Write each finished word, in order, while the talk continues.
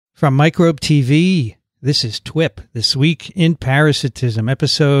From Microbe TV, this is TWiP, This Week in Parasitism,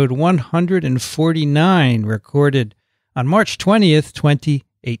 episode 149, recorded on March 20th,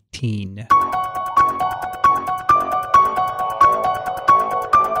 2018.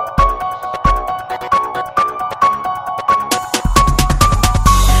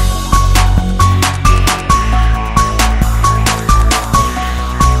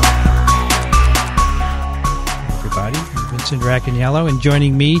 Vincent Racaniello, and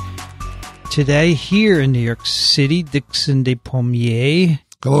joining me today here in New York City, Dickson Despommier.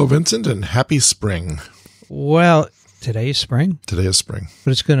 Hello, Vincent, and happy spring. Well, today is spring. Today is spring.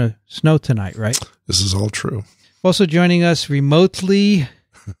 But it's going to snow tonight, right? This is all true. Also joining us remotely,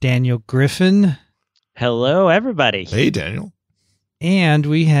 Daniel Griffin. Hello, everybody. Hey, Daniel. And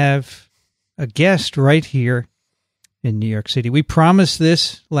we have a guest right here in New York City. We promised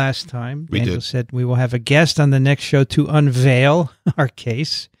this last time. Daniel said we will have a guest on the next show to unveil our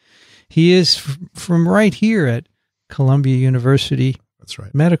case. He is from right here at Columbia University. That's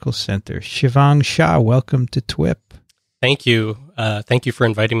right. Medical Center. Shivang Shah, welcome to TWiP. Thank you. Thank you for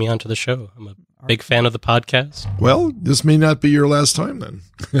inviting me onto the show. I'm a big fan of the podcast. Well, this may not be your last time then.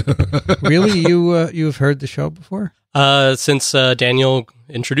 Really? You've heard the show before? Since Daniel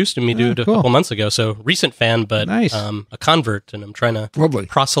introduced me to it a couple months ago. So recent fan, but nice. A convert, and I'm trying to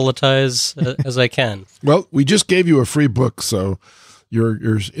proselytize as I can. Well, we just gave you a free book, so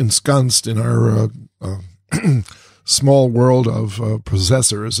you're ensconced in our small world of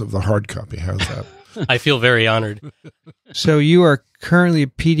possessors of the hard copy. How's that? I feel very honored. So you are currently a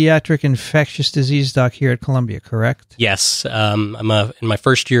pediatric infectious disease doc here at Columbia, correct? Yes. I'm in my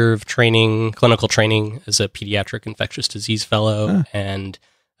first year of training, clinical training as a pediatric infectious disease fellow. And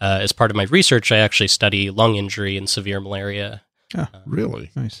as part of my research, I actually study lung injury and severe malaria.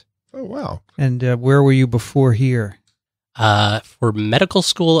 Really? Nice. Oh, wow. And where were you before here? For medical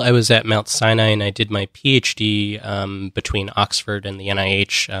school, I was at Mount Sinai, and I did my PhD between Oxford and the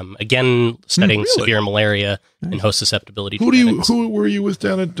NIH, again studying severe malaria and host susceptibility genetics. Who were you with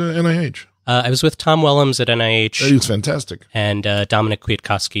down at NIH? I was with Tom Wellams at NIH. He was fantastic. And Dominic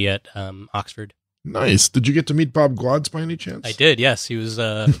Kwiatkowski at Oxford. Nice. Did you get to meet Bob Gwads by any chance? I did, yes. He was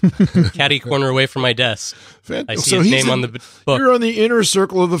catty corner away from my desk. I see his name on the book. You're on the inner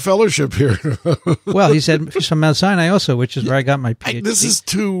circle of the fellowship here. Well, he said he's from Mount Sinai also, which is where I got my PhD. This is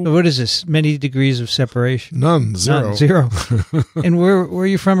What is this? Many degrees of separation? None. Zero. And where are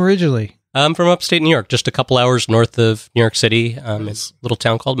you from originally? I'm from upstate New York, just a couple hours north of New York City. It's a little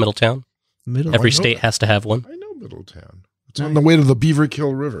town called Middletown. Every state has to have one. I know Middletown. It's on the way to the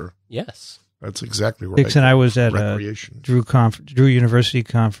Beaverkill River. Yes. That's exactly right. Dickson, I was at a Drew University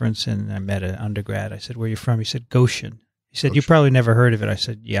conference, and I met an undergrad. I said, "Where are you from?" He said, "Goshen." He said, "You probably never heard of it." I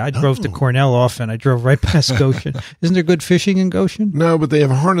said, "Yeah, I drove to Cornell often. I drove right past Goshen. Isn't there good fishing in Goshen?" No, but they have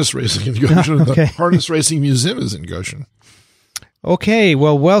harness racing in Goshen. Okay. The Harness Racing Museum is in Goshen. Okay,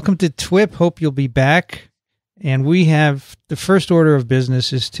 well, welcome to TWiP. Hope you'll be back. And we have the first order of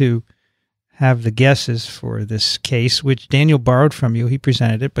business is to have the guesses for this case, which Daniel borrowed from you. He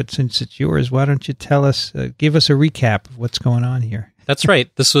presented it, but since it's yours, why don't you tell us, give us a recap of what's going on here? That's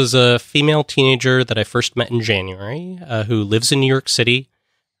right. This was a female teenager that I first met in January who lives in New York City,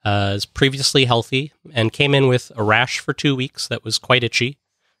 is previously healthy, and came in with a rash for 2 weeks that was quite itchy,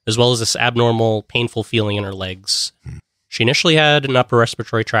 as well as this abnormal, painful feeling in her legs. She initially had an upper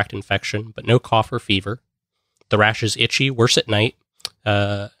respiratory tract infection, but no cough or fever. The rash is itchy, worse at night.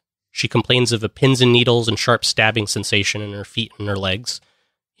 She complains of a pins and needles and sharp stabbing sensation in her feet and her legs.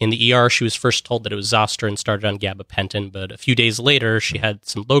 In the ER, she was first told that it was zoster and started on gabapentin, but a few days later, she had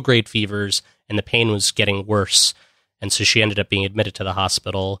some low-grade fevers, and the pain was getting worse, and so she ended up being admitted to the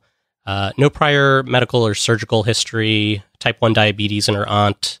hospital. No prior medical or surgical history, type 1 diabetes in her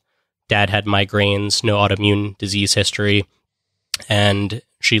aunt, dad had migraines, no autoimmune disease history, and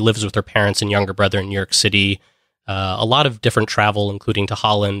she lives with her parents and younger brother in New York City. A lot of different travel, including to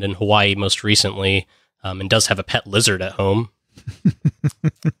Holland and Hawaii most recently, and does have a pet lizard at home.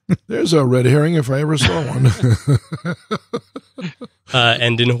 There's a red herring if I ever saw one.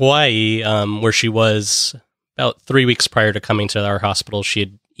 And in Hawaii, where she was about 3 weeks prior to coming to our hospital, she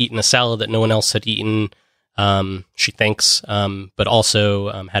had eaten a salad that no one else had eaten, she thinks, but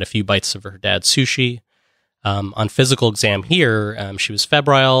also had a few bites of her dad's sushi. On physical exam here, she was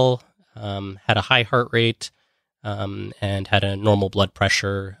febrile, had a high heart rate, and had a normal blood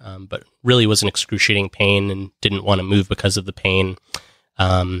pressure, but really was in excruciating pain and didn't want to move because of the pain.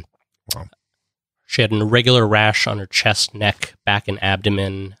 She had an irregular rash on her chest, neck, back, and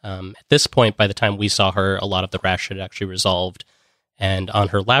abdomen. At this point, by the time we saw her, a lot of the rash had actually resolved. And on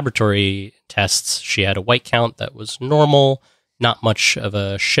her laboratory tests, she had a white count that was normal, not much of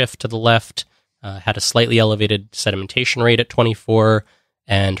a shift to the left, had a slightly elevated sedimentation rate at 24,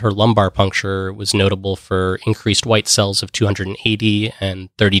 and her lumbar puncture was notable for increased white cells of 280, and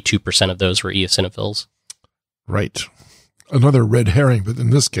 32% of those were eosinophils. Right. Another red herring, but in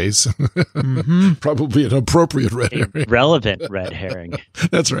this case, probably an appropriate red herring. Relevant red herring.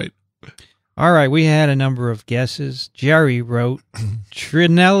 That's right. All right, we had a number of guesses. Jerry wrote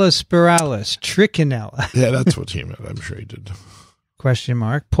Trinella spiralis, trichinella. Yeah, that's what he meant. I'm sure he did. Question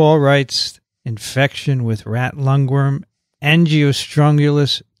mark. Paul writes infection with rat lungworm,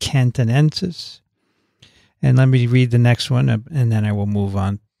 Angiostrongylus cantonensis. And let me read the next one, and then I will move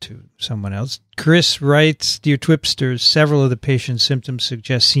on to someone else. Chris writes, Dear Twipsters, several of the patient's symptoms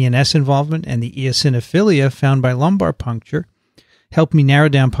suggest CNS involvement, and the eosinophilia found by lumbar puncture helped me narrow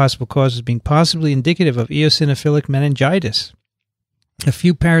down possible causes being possibly indicative of eosinophilic meningitis. A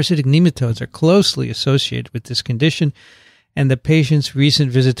few parasitic nematodes are closely associated with this condition, and the patient's recent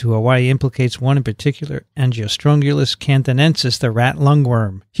visit to Hawaii implicates one in particular, Angiostrongylus cantonensis, the rat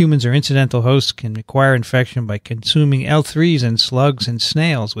lungworm. Humans or incidental hosts can acquire infection by consuming L3s and slugs and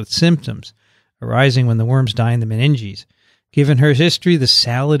snails with symptoms arising when the worms die in the meninges. Given her history, the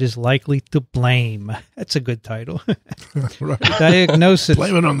salad is likely to blame. That's a good title. Right. Diagnosis.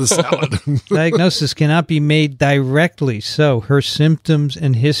 Blame it on the salad. Diagnosis cannot be made directly, so her symptoms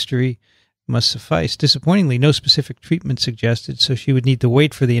and history must suffice. Disappointingly, no specific treatment suggested, so she would need to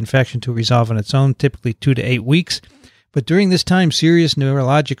wait for the infection to resolve on its own, typically 2 to 8 weeks. But during this time, serious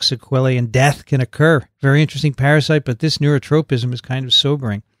neurologic sequelae and death can occur. Very interesting parasite, but this neurotropism is kind of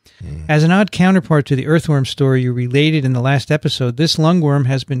sobering. As an odd counterpart to the earthworm story you related in the last episode, this lungworm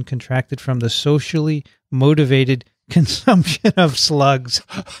has been contracted from the socially motivated consumption of slugs.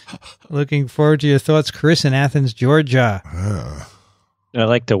 Looking forward to your thoughts, Chris in Athens, Georgia. I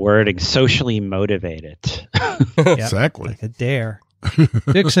like the wording, socially motivated. Exactly. Like a dare.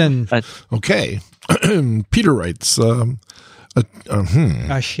 Dickson. Okay. Peter writes, a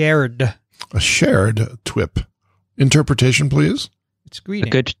shared TWiP. Interpretation, please. It's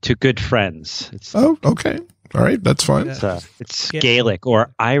greeting. Good friends. Okay. All right. That's fine. It's Gaelic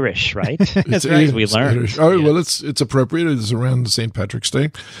or Irish, right? That's right. We learned. Irish. Oh, well, it's appropriate. It's around St. Patrick's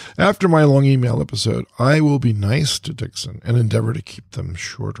Day. After my long email episode, I will be nice to Dickson and endeavor to keep them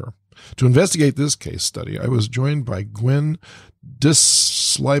shorter. To investigate this case study, I was joined by Gwen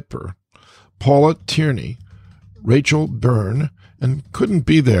Disliper, Paula Tierney, Rachel Byrne, and couldn't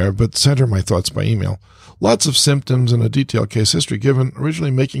be there, but sent her my thoughts by email. Lots of symptoms and a detailed case history given,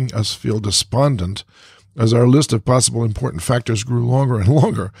 originally making us feel despondent as our list of possible important factors grew longer and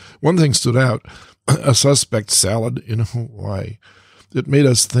longer. One thing stood out, a suspect salad in Hawaii. It made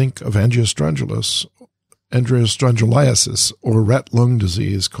us think of Angiostrongylus Angiostrongylliasis, or rat lung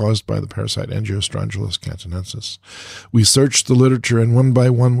disease caused by the parasite Angiostrongylus cantonensis. We searched the literature, and one by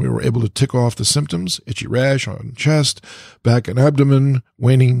one we were able to tick off the symptoms: itchy rash on chest, back and abdomen,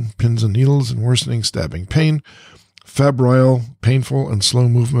 waning pins and needles and worsening stabbing pain, febrile, painful and slow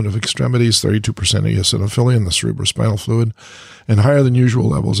movement of extremities, 32% eosinophilia in the cerebrospinal fluid, and higher than usual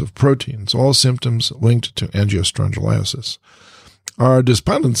levels of proteins, all symptoms linked to Angiostrongylliasis. Our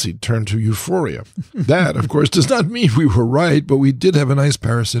despondency turned to euphoria. That, of course, does not mean we were right, but we did have a nice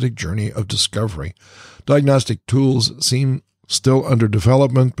parasitic journey of discovery. Diagnostic tools seem still under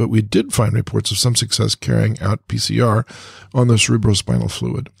development, but we did find reports of some success carrying out PCR on the cerebrospinal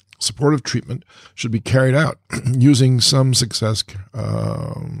fluid. Supportive treatment should be carried out using some success.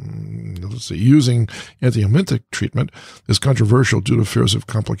 Using antiemetic treatment is controversial due to fears of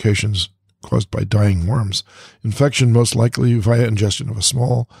complications caused by dying worms. Infection most likely via ingestion of a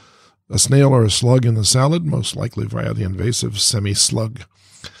snail or a slug in the salad, most likely via the invasive semi-slug.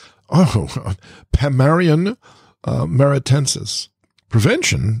 Pamarian maritensis.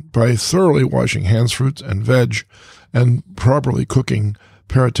 Prevention by thoroughly washing hands, fruits, and veg, and properly cooking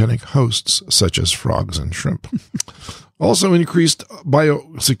paratenic hosts such as frogs and shrimp. Also increased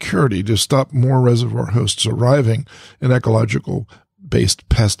biosecurity to stop more reservoir hosts arriving, and ecological-based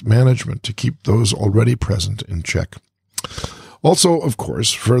pest management to keep those already present in check. Also, of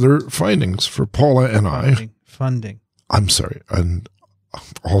course, further findings for Paula and I. Funding. I'm sorry. And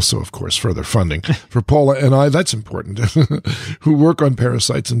also, of course, further funding for Paula and I. That's important. Who work on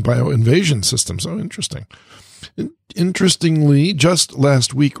parasites and bioinvasion systems. Oh, interesting. Interestingly, just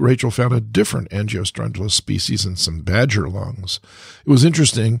last week, Rachel found a different Angiostrongylus species in some badger lungs. It was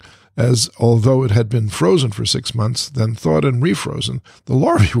interesting, as although it had been frozen for 6 months, then thawed and refrozen, the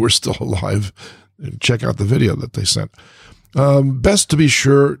larvae were still alive. Check out the video that they sent. Best to be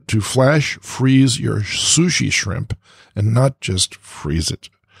sure to flash freeze your sushi shrimp and not just freeze it.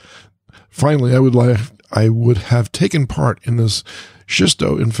 Finally, I would have taken part in this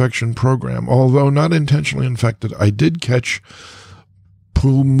schisto infection program. Although not intentionally infected, I did catch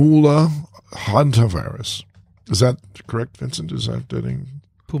Pumula hantavirus. Is that correct, Vincent? Is that Pumula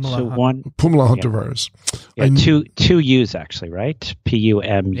hantavirus? Yeah, two U's actually, right?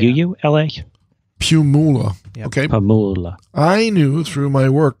 P-U-M-U-U-L-A? Pumula. Yep. Okay. Pumula. I knew through my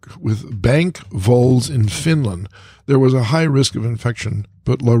work with bank voles in Finland there was a high risk of infection,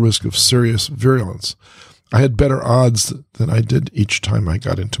 but low risk of serious virulence. I had better odds than I did each time I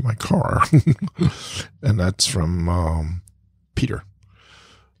got into my car. And that's from Peter.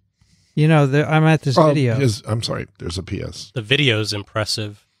 You know, I'm at this video. I'm sorry, there's a PS. The video's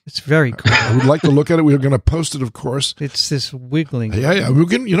impressive. It's very cool. I would like to look at it. We're going to post it, of course. It's this wiggling. Yeah.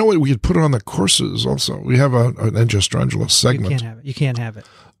 You know what? We could put it on the courses also. We have an angiostrongylus segment. You can't have it.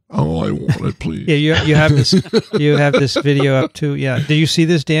 Oh, I want it, please. Yeah, you have this. You have this video up too. Yeah. Did you see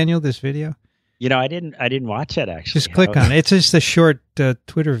this, Daniel? This video? You know, I didn't watch it actually. Just click on it. It's just a short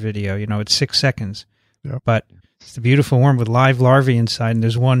Twitter video. You know, it's 6 seconds. Yeah. But it's a beautiful worm with live larvae inside, and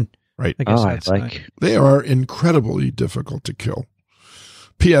there's one. Right. I guess I outside. like. They are incredibly difficult to kill.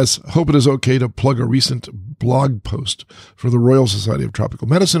 P.S. Hope it is okay to plug a recent blog post for the Royal Society of Tropical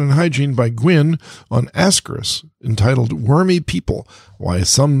Medicine and Hygiene by Gwyn on Ascaris entitled Wormy People, Why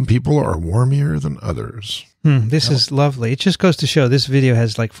Some People Are Wormier Than Others. This is lovely. It just goes to show this video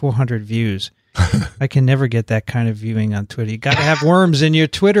has like 400 views. I can never get that kind of viewing on Twitter. You got to have worms in your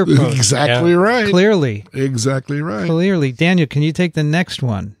Twitter post. Exactly right. Clearly. Exactly right. Clearly. Daniel, can you take the next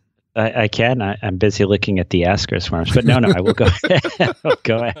one? I can. I'm busy looking at the Ascaris worms, but no, I will go ahead.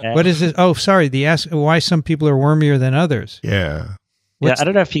 Go ahead. What is this? Oh, sorry. Why some people are wormier than others. Yeah. I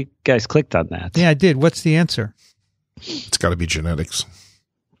don't know if you guys clicked on that. Yeah, I did. What's the answer? It's got to be genetics.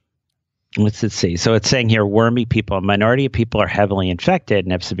 What's it say? So it's saying here, wormy people, a minority of people are heavily infected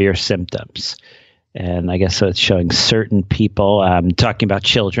and have severe symptoms. And I guess so it's showing certain people, talking about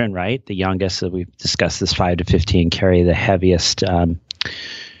children, right? The youngest, that we've discussed this 5 to 15, carry the heaviest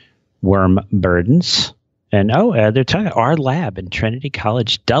worm burdens. And they're talking, our lab in Trinity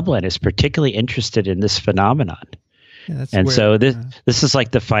College Dublin is particularly interested in this phenomenon. Yeah, and weird. So this is like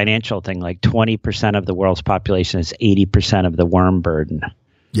the financial thing, like 20% of the world's population is 80% of the worm burden.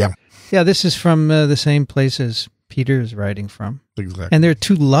 Yeah. Yeah, this is from the same place as Peter is writing from. Exactly. And there are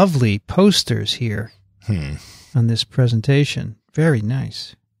 2 lovely posters here on this presentation. Very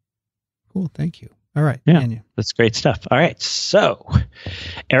nice. Cool, thank you. All right, yeah, Daniel. That's great stuff. All right, so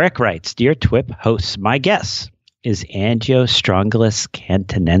Eric writes, Dear TWiP hosts, my guess is Angiostrongylus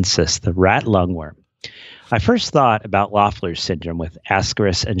cantonensis, the rat lungworm. I first thought about Loeffler's syndrome with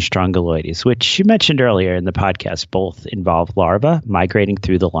Ascaris and Strongyloides, which you mentioned earlier in the podcast. Both involve larvae migrating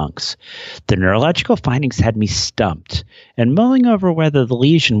through the lungs. The neurological findings had me stumped, and mulling over whether the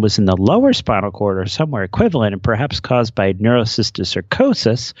lesion was in the lower spinal cord or somewhere equivalent and perhaps caused by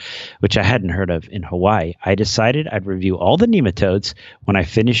neurocysticercosis, which I hadn't heard of in Hawaii, I decided I'd review all the nematodes when I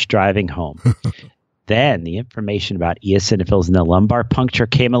finished driving home. Then the information about eosinophils in the lumbar puncture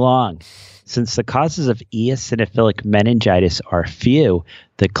came along. Since the causes of eosinophilic meningitis are few,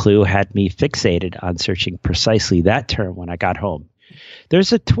 the clue had me fixated on searching precisely that term when I got home.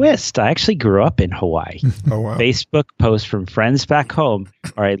 There's a twist. I actually grew up in Hawaii. Oh, wow. Facebook posts from friends back home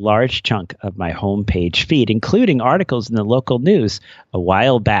are a large chunk of my homepage feed, including articles in the local news a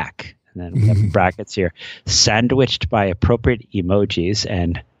while back. And then we have brackets here, sandwiched by appropriate emojis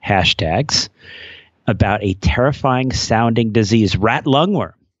and hashtags about a terrifying sounding disease, rat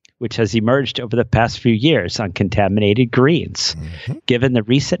lungworm, which has emerged over the past few years on contaminated greens. Given the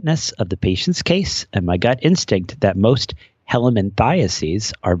recentness of the patient's case and my gut instinct that most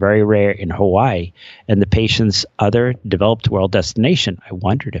helminthiases are very rare in Hawaii and the patient's other developed world destination, I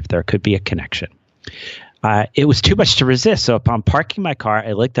wondered if there could be a connection. It was too much to resist, so upon parking my car,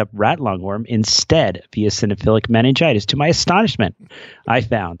 I looked up rat lungworm instead of eosinophilic meningitis. To my astonishment, I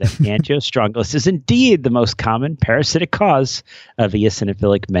found that Angiostrongylus is indeed the most common parasitic cause of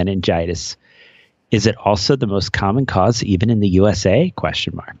eosinophilic meningitis. Is it also the most common cause even in the USA? ?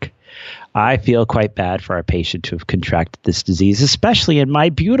 I feel quite bad for our patient to have contracted this disease, especially in my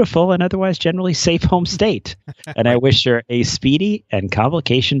beautiful and otherwise generally safe home state. And I wish her a speedy and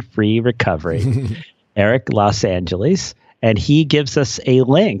complication-free recovery. Eric, Los Angeles, and he gives us a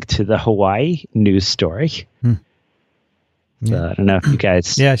link to the Hawaii news story. So I don't know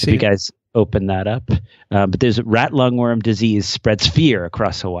if you guys open that up, but there's rat lungworm disease spreads fear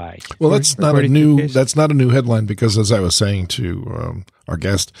across Hawaii. Well, that's not a new headline, because as I was saying to our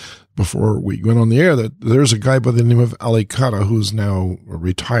guest before we went on the air, that there's a guy by the name of Alicata who's now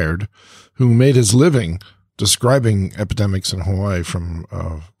retired, who made his living describing epidemics in Hawaii from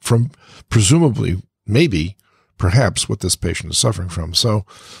presumably perhaps what this patient is suffering from. So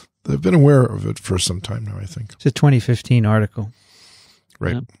they've been aware of it for some time now, I think. It's a 2015 article.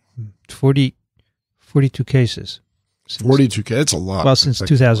 Right. Yep. 42 cases. 42 cases. It's a lot. Well, since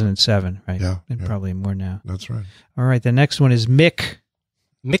 2007, right? Yeah, And yeah. probably more now. That's right. All right. The next one is Mick.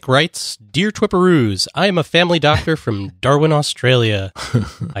 Mick writes, Dear Twipperoos, I am a family doctor from Darwin, Australia.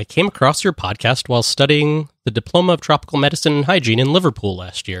 I came across your podcast while studying the Diploma of Tropical Medicine and Hygiene in Liverpool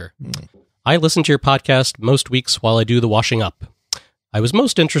last year. I listen to your podcast most weeks while I do the washing up. I was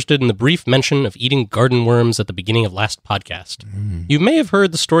most interested in the brief mention of eating garden worms at the beginning of last podcast. You may have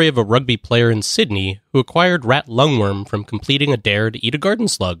heard the story of a rugby player in Sydney who acquired rat lungworm from completing a dare to eat a garden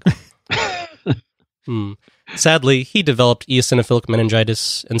slug. Sadly, he developed eosinophilic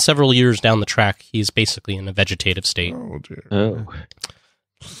meningitis, and several years down the track, he is basically in a vegetative state. Oh, dear. Oh.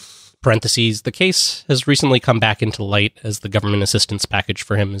 Parentheses, the case has recently come back into light as the government assistance package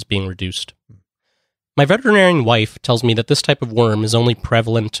for him is being reduced. My veterinarian wife tells me that this type of worm is only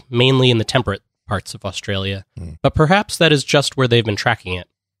prevalent mainly in the temperate parts of Australia, but perhaps that is just where they've been tracking it.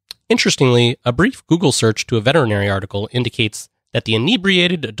 Interestingly, a brief Google search to a veterinary article indicates that the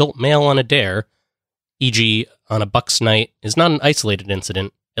inebriated adult male on a dare, e.g. on a buck's night, is not an isolated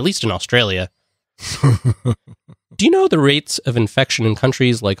incident, at least in Australia. Do you know the rates of infection in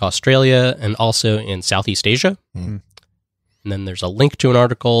countries like Australia and also in Southeast Asia? And then there's a link to an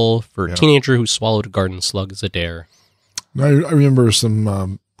article for a teenager who swallowed a garden slug as a dare. I remember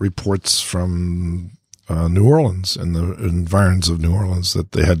some reports from New Orleans and the environs of New Orleans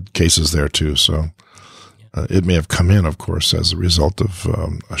that they had cases there too. So it may have come in, of course, as a result of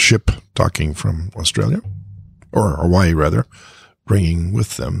a ship docking from Australia, or Hawaii rather, bringing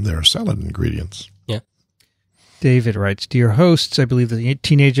with them their salad ingredients. David writes, Dear hosts, I believe the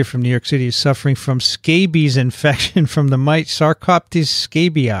teenager from New York City is suffering from scabies infection from the mite Sarcoptes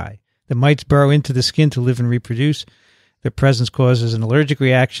scabii. The mites burrow into the skin to live and reproduce. Their presence causes an allergic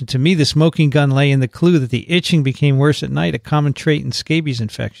reaction. To me, the smoking gun lay in the clue that the itching became worse at night, a common trait in scabies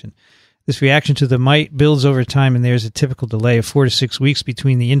infection. This reaction to the mite builds over time, and there is a typical delay of 4 to 6 weeks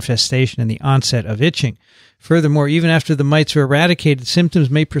between the infestation and the onset of itching. Furthermore, even after the mites are eradicated,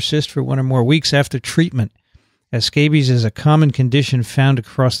 symptoms may persist for 1 or more weeks after treatment. As scabies is a common condition found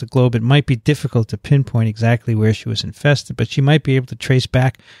across the globe, it might be difficult to pinpoint exactly where she was infested, but she might be able to trace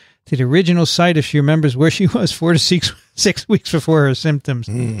back to the original site if she remembers where she was 4 to 6 weeks before her symptoms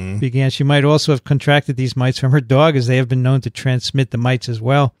began. She might also have contracted these mites from her dog, as they have been known to transmit the mites as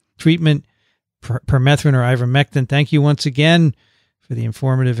well. Treatment, permethrin or ivermectin. Thank you once again for the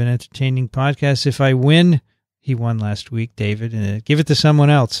informative and entertaining podcast. If I win, he won last week, David, and give it to someone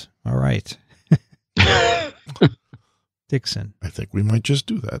else. All right. Dickson. I think we might just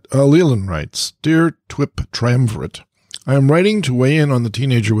do that. Leland writes, Dear TWiP Triumvirate, I am writing to weigh in on the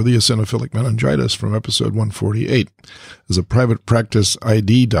teenager with eosinophilic meningitis from episode 148. As a private practice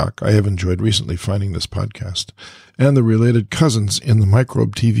ID doc, I have enjoyed recently finding this podcast and the related cousins in the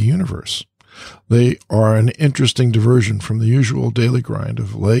microbe TV universe. They are an interesting diversion from the usual daily grind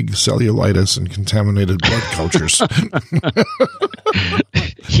of leg cellulitis and contaminated blood cultures.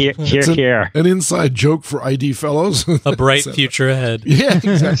 Here. An inside joke for ID fellows. A bright future ahead. Yeah,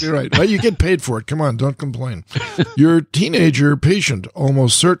 exactly right. Well, you get paid for it. Come on, don't complain. Your teenager patient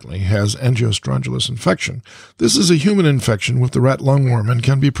almost certainly has angiostrongylus infection. This is a human infection with the rat lungworm and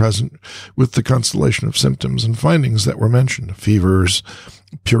can be present with the constellation of symptoms and findings that were mentioned. Fevers,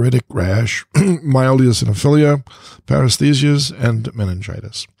 pruritic rash, mild eosinophilia, paresthesias, and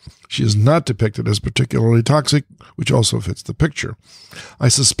meningitis. She is not depicted as particularly toxic, which also fits the picture. I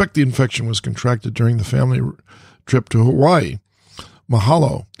suspect the infection was contracted during the family trip to Hawaii.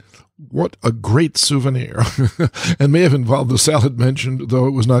 Mahalo. What a great souvenir. And may have involved the salad mentioned, though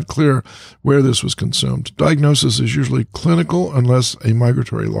it was not clear where this was consumed. Diagnosis is usually clinical unless a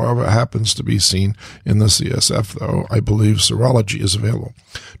migratory larva happens to be seen in the CSF, though I believe serology is available.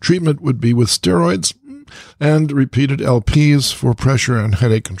 Treatment would be with steroids and repeated LPs for pressure and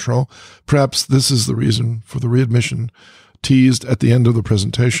headache control. Perhaps this is the reason for the readmission teased at the end of the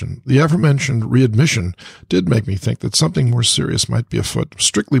presentation. The aforementioned readmission did make me think that something more serious might be afoot.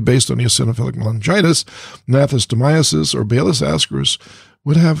 Strictly based on eosinophilic meningitis, Schistosomiasis, or Bacillus ascaris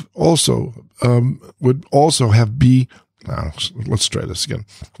would have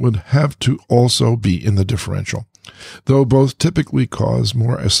to also be in the differential, though both typically cause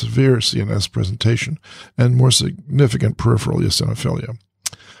more a severe CNS presentation and more significant peripheral eosinophilia.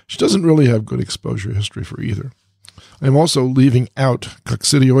 She doesn't really have good exposure history for either. I'm also leaving out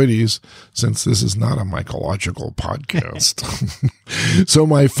coccidioides since this is not a mycological podcast. So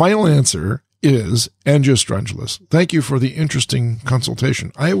my final answer is angiostrongylus. Thank you for the interesting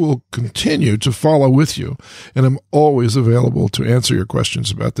consultation. I will continue to follow with you, and I'm always available to answer your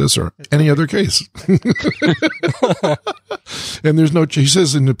questions about this or any other case. And there's no, he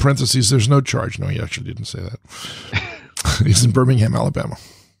says in the parentheses, there's no charge. No, he actually didn't say that. He's in Birmingham, Alabama.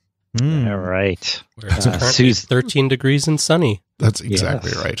 All right. Where it's currently 13 degrees and sunny. That's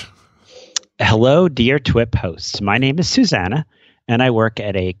exactly right. Hello, dear TWiP hosts. My name is Susanna, and I work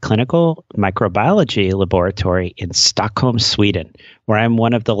at a clinical microbiology laboratory in Stockholm, Sweden, where I'm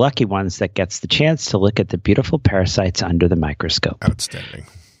one of the lucky ones that gets the chance to look at the beautiful parasites under the microscope. Outstanding.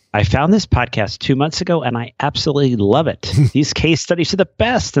 I found this podcast 2 months ago, and I absolutely love it. These case studies are the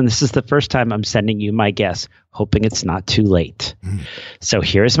best, and this is the first time I'm sending you my guess, hoping it's not too late. So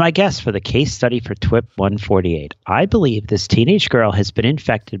here's my guess for the case study for TWiP 148. I believe this teenage girl has been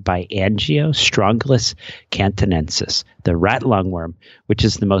infected by Angiostrongylus cantonensis, the rat lungworm, which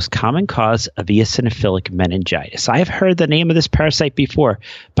is the most common cause of eosinophilic meningitis. I have heard the name of this parasite before,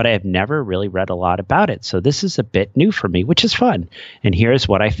 but I have never really read a lot about it. So this is a bit new for me, which is fun. And here's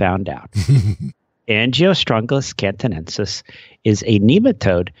what I found out. Angiostrongylus cantonensis is a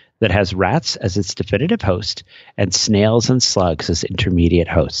nematode that has rats as its definitive host and snails and slugs as intermediate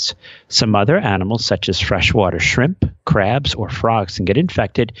hosts. Some other animals, such as freshwater shrimp, crabs, or frogs, can get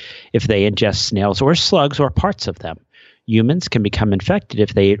infected if they ingest snails or slugs or parts of them. Humans can become infected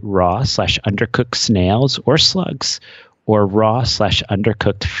if they eat raw/undercooked snails or slugs, or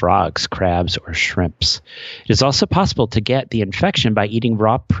raw/undercooked frogs, crabs, or shrimps. It is also possible to get the infection by eating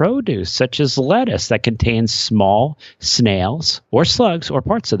raw produce, such as lettuce that contains small snails or slugs or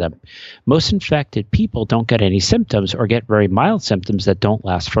parts of them. Most infected people don't get any symptoms or get very mild symptoms that don't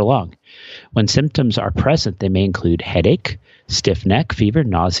last for long. When symptoms are present, they may include headache, stiff neck, fever,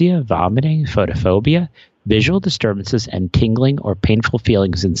 nausea, vomiting, photophobia, visual disturbances, and tingling or painful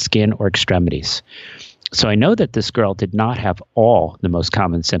feelings in skin or extremities. So I know that this girl did not have all the most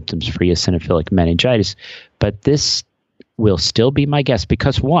common symptoms for eosinophilic meningitis, but this will still be my guess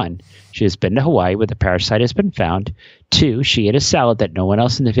because 1, she has been to Hawaii where the parasite has been found. 2, she ate a salad that no one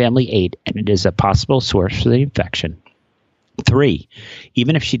else in the family ate, and it is a possible source for the infection. 3,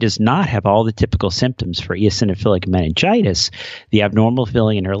 even if she does not have all the typical symptoms for eosinophilic meningitis, the abnormal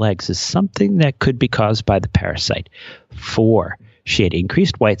feeling in her legs is something that could be caused by the parasite. 4, she had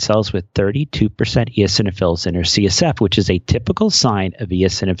increased white cells with 32% eosinophils in her CSF, which is a typical sign of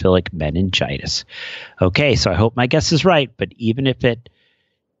eosinophilic meningitis. Okay, so I hope my guess is right, but even if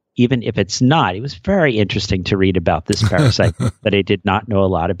it's not, it was very interesting to read about this parasite that I did not know a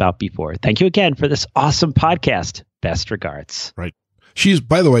lot about before. Thank you again for this awesome podcast. Best regards. Right. She's,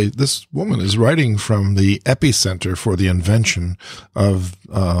 by the way, this woman is writing from the epicenter for the invention of,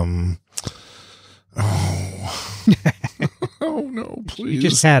 oh no, please. You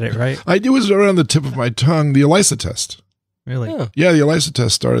just had it, right? It was around the tip of my tongue, the ELISA test. Really? Yeah, the ELISA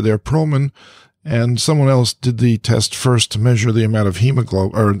test started there. Perlman and someone else did the test first to measure the amount of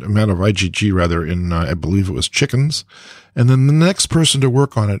hemoglobin, or amount of IgG rather, in, I believe it was chickens. And then the next person to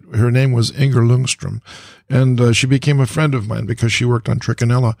work on it, her name was Inger Lundström. And she became a friend of mine because she worked on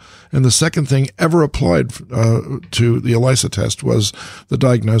trichinella. And the second thing ever applied to the ELISA test was the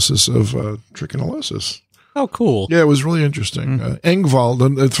diagnosis of trichinellosis. Oh, cool. Yeah, it was really interesting. Engvall,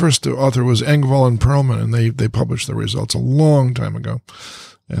 the first author was Engvall and Perlman, and they published the results a long time ago.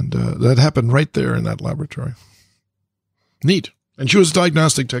 And that happened right there in that laboratory. Neat. And she was a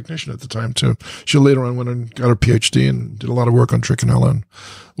diagnostic technician at the time, too. She later on went and got her PhD and did a lot of work on trichinella, and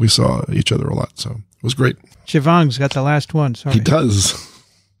we saw each other a lot. So it was great. Shivang's got the last one. Sorry. He does.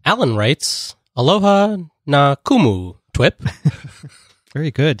 Alan writes, Aloha na kumu, TWiP. Very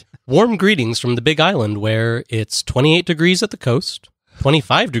good. Warm greetings from the Big Island where it's 28 degrees at the coast,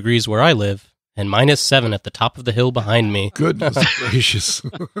 25 degrees where I live, and -7 at the top of the hill behind me. Goodness gracious.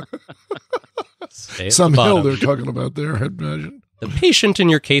 Stay at Some the hill bottom. they're talking about there, I'd imagine. The patient in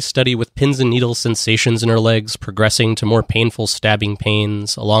your case study with pins and needles sensations in her legs progressing to more painful stabbing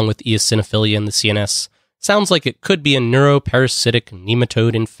pains, along with eosinophilia in the CNS, sounds like it could be a neuroparasitic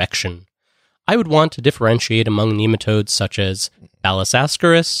nematode infection. I would want to differentiate among nematodes such as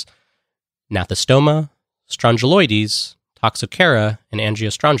Balasascaris, Gnathostoma, Strongyloides, Toxocara, and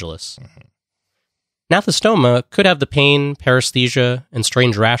Angiostrongylus. Gnathostoma could have the pain, paresthesia, and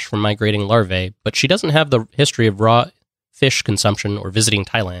strange rash from migrating larvae, but she doesn't have the history of raw fish consumption or visiting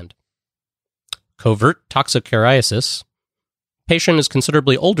Thailand. Covert toxocariasis. Patient is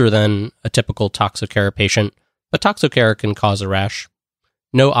considerably older than a typical Toxocara patient, but Toxocara can cause a rash.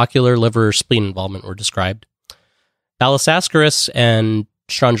 No ocular, liver, or spleen involvement were described. Balasascaris and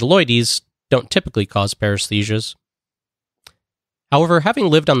Strongyloides don't typically cause paresthesias. However, having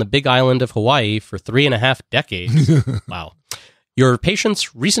lived on the big island of Hawaii for 3.5 decades, wow, your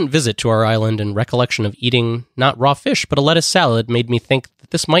patient's recent visit to our island and recollection of eating not raw fish but a lettuce salad made me think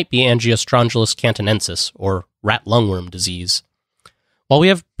that this might be Angiostrongylus cantonensis, or rat lungworm disease. While we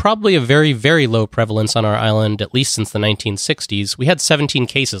have probably a very, very low prevalence on our island, at least since the 1960s, we had 17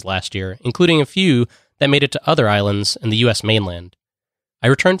 cases last year, including a few that made it to other islands and the U.S. mainland. I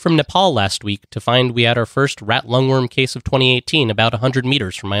returned from Nepal last week to find we had our first rat lungworm case of 2018 about 100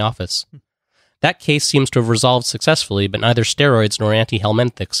 meters from my office. That case seems to have resolved successfully, but neither steroids nor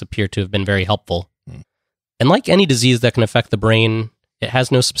antihelminthics appear to have been very helpful. And like any disease that can affect the brain, it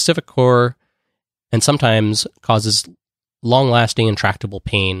has no specific cure and sometimes causes long-lasting, intractable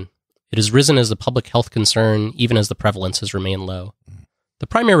pain. It has risen as a public health concern, even as the prevalence has remained low. The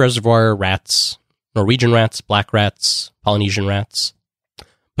primary reservoir are rats, Norwegian rats, black rats, Polynesian rats,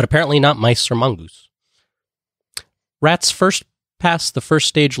 but apparently not mice or mongoose. Rats first pass the first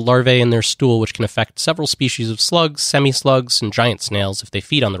stage larvae in their stool, which can affect several species of slugs, semi-slugs, and giant snails if they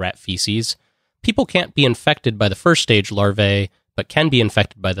feed on the rat feces. People can't be infected by the first stage larvae, but can be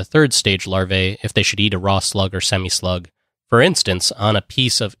infected by the third stage larvae if they should eat a raw slug or semi-slug. For instance, on a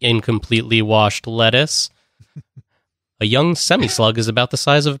piece of incompletely washed lettuce, a young semi-slug is about the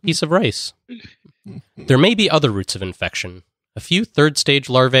size of a piece of rice. There may be other routes of infection. A few third-stage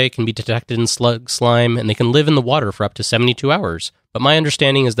larvae can be detected in slug slime, and they can live in the water for up to 72 hours. But my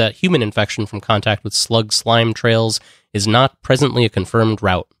understanding is that human infection from contact with slug slime trails is not presently a confirmed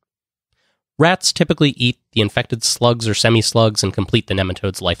route. Rats typically eat the infected slugs or semi-slugs and complete the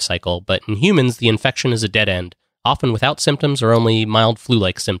nematode's life cycle, but in humans, the infection is a dead end, often without symptoms or only mild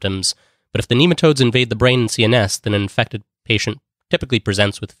flu-like symptoms. But if the nematodes invade the brain and CNS, then an infected patient typically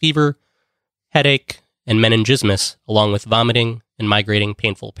presents with fever, headache, and meningismus, along with vomiting and migrating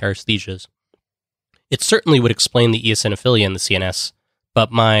painful paresthesias. It certainly would explain the eosinophilia in the CNS,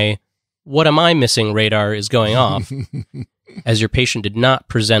 but my "what am I missing" radar is going off, as your patient did not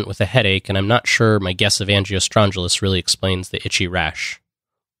present with a headache, and I'm not sure my guess of Angiostrongylus really explains the itchy rash.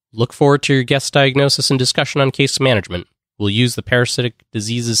 Look forward to your guest diagnosis and discussion on case management. We'll use the Parasitic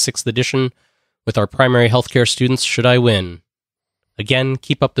Diseases 6th edition with our primary healthcare students should I win. Again,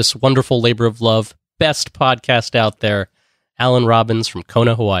 keep up this wonderful labor of love. Best podcast out there. Alan Robbins from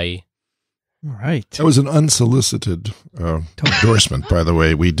Kona, Hawaii. All right. That was an unsolicited endorsement, by the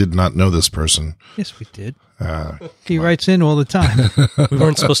way. We did not know this person. Yes, we did. He writes in all the time. We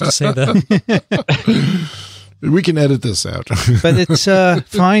weren't supposed to say that. We can edit this out. But it's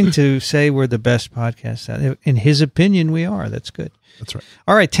fine to say we're the best podcast out. In his opinion, we are. That's good. That's right.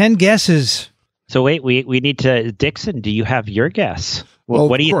 All right, 10 guesses. So wait, we need to, Dickson, do you have your guess? Well,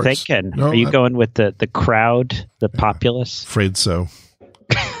 what are you course. thinking? No, are you going with the crowd, the populace? Afraid so.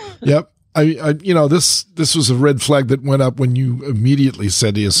 Yep. This was a red flag that went up when you immediately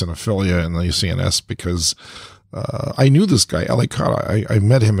said eosinophilia and the CNS, because I knew this guy, Alicata. I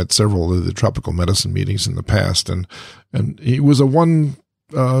met him at several of the tropical medicine meetings in the past, and he was a one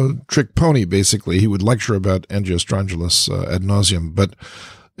trick pony, basically. He would lecture about Angiostrongylus ad nauseum,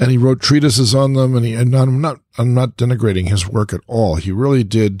 and he wrote treatises on them, and I'm not denigrating his work at all. He really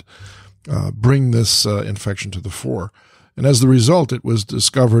did bring this infection to the fore. And as the result, it was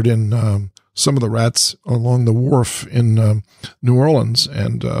discovered in some of the rats along the wharf in New Orleans,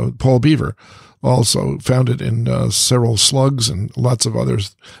 and Paul Beaver also found it in several slugs and lots of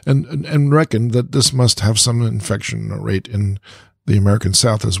others, and reckoned that this must have some infection rate in the American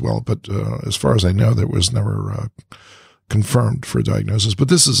South as well. But as far as I know, there was never confirmed for diagnosis. But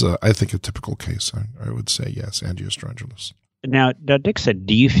this is, I think, a typical case. I would say, yes, Angiostrongylus. Now, Dickson,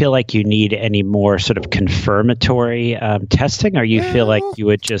 do you feel like you need any more sort of confirmatory testing, or you feel like you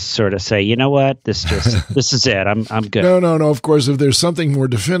would just sort of say, you know what, this is it, I'm good? No. Of course, if there's something more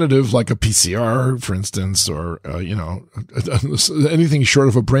definitive, like a PCR, for instance, or anything short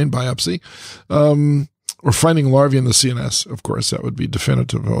of a brain biopsy, or finding larvae in the CNS, of course, that would be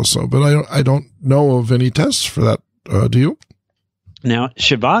definitive also. But I don't know of any tests for that. Do you? Now,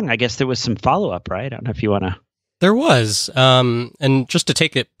 Shivang, I guess there was some follow up, right? I don't know if you want to. There was. And just to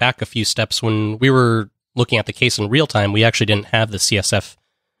take it back a few steps, when we were looking at the case in real time, we actually didn't have the CSF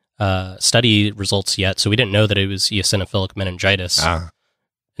study results yet, so we didn't know that it was eosinophilic meningitis. And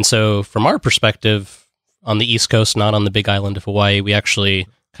so from our perspective, on the East Coast, not on the big island of Hawaii, we actually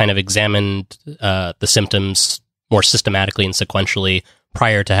kind of examined the symptoms more systematically and sequentially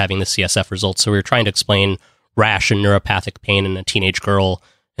prior to having the CSF results. So we were trying to explain rash and neuropathic pain in a teenage girl.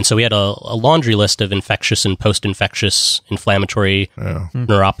 And so we had a laundry list of infectious and post-infectious inflammatory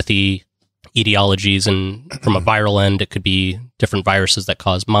neuropathy etiologies. And from a viral end, it could be different viruses that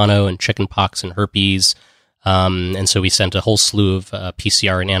cause mono and chickenpox and herpes. And so we sent a whole slew of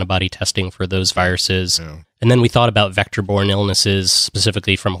PCR and antibody testing for those viruses. Yeah. And then we thought about vector-borne illnesses,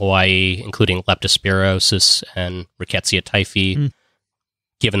 specifically from Hawaii, including leptospirosis and Rickettsia typhi.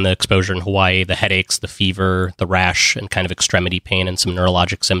 Given the exposure in Hawaii, the headaches, the fever, the rash, and kind of extremity pain and some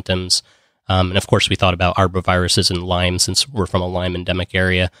neurologic symptoms. And of course, we thought about arboviruses and Lyme, since we're from a Lyme endemic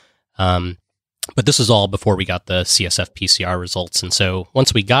area. But this was all before we got the CSF PCR results. And so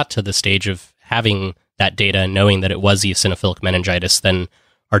once we got to the stage of having that data and knowing that it was eosinophilic meningitis, then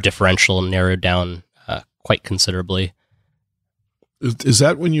our differential narrowed down quite considerably. Is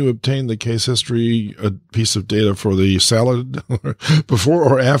that when you obtained the case history, a piece of data for the salad, before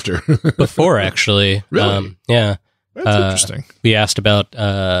or after? Before, actually. Really? Yeah. That's interesting. We asked about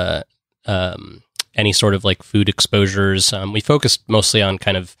any sort of like food exposures. We focused mostly on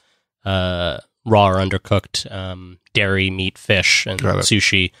kind of raw or undercooked dairy, meat, fish, and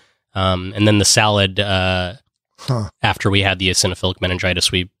sushi. And then the salad, after we had the eosinophilic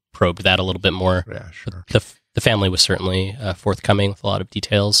meningitis, we probed that a little bit more. Yeah, sure. The family was certainly forthcoming with a lot of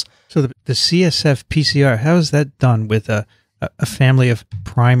details. So the CSF PCR, how is that done with a family of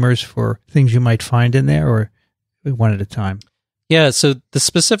primers for things you might find in there, or one at a time? Yeah, so the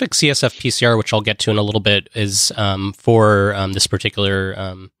specific CSF PCR, which I'll get to in a little bit, is for this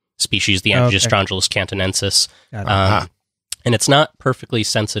particular species, the Angiostrongylus cantonensis. And it's not perfectly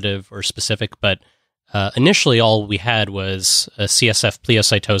sensitive or specific, but initially all we had was a CSF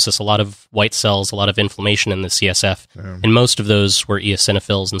pleocytosis, a lot of white cells, a lot of inflammation in the CSF, and most of those were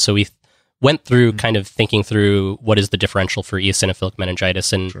eosinophils. And so we went through kind of thinking through what is the differential for eosinophilic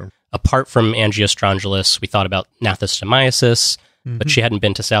meningitis. And apart from Angiostrongylus, we thought about gnathostomiasis, but she hadn't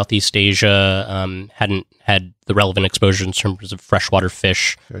been to Southeast Asia, hadn't had the relevant exposure in terms of freshwater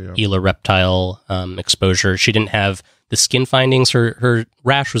fish, Gila reptile exposure. She didn't have the skin findings. Her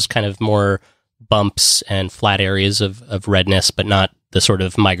rash was kind of more bumps and flat areas of redness, but not the sort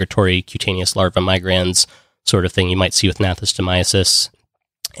of migratory cutaneous larva migrans sort of thing you might see with gnathostomiasis.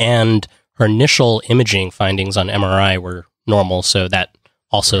 And her initial imaging findings on MRI were normal, so that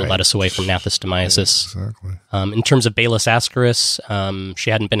also led us away from gnathostomiasis. Yeah, exactly. In terms of Balis ascaris, she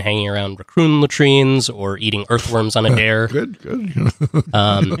hadn't been hanging around raccoon latrines or eating earthworms on a dare. Good.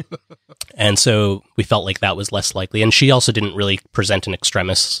 And so we felt like that was less likely. And she also didn't really present in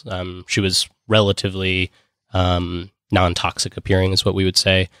extremis. She was relatively non-toxic appearing, is what we would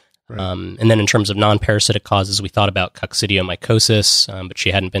say. And then in terms of non-parasitic causes, we thought about coccidiomycosis, but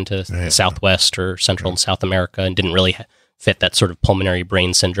she hadn't been to the Southwest or Central and South America and didn't really fit that sort of pulmonary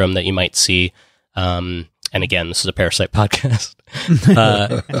brain syndrome that you might see. And again, this is a parasite podcast.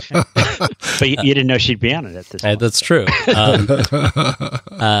 But you didn't know she'd be on it at this point. That's true.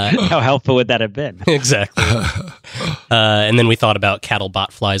 How helpful would that have been? Exactly. And then we thought about cattle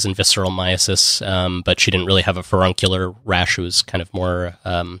botflies and visceral myiasis, but she didn't really have a furuncular rash. It was kind of more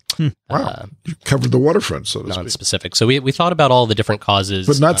Wow. You covered the waterfront, so to speak. non-specific. So we thought about all the different causes.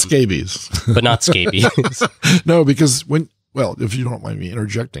 But not scabies. But not scabies. No, because if you don't mind me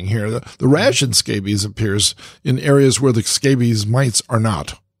interjecting here, the rash in scabies appears in areas where the scabies mites are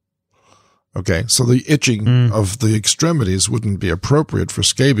not. Okay, so the itching of the extremities wouldn't be appropriate for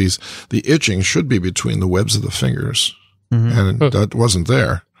scabies. The itching should be between the webs of the fingers, and that wasn't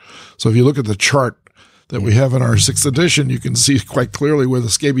there. So if you look at the chart that we have in our 6th edition, you can see quite clearly where the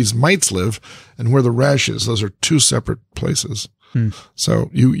scabies mites live and where the rash is. Those are two separate places. So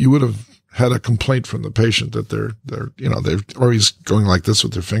you would have had a complaint from the patient that they're always going like this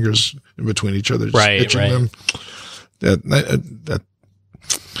with their fingers in between each other, just itching them. That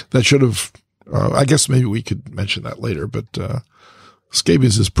should have, I guess maybe we could mention that later, but,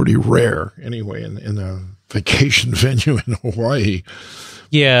 scabies is pretty rare anyway in a vacation venue in Hawaii.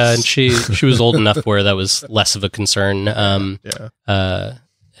 Yeah. And she was old enough where that was less of a concern. And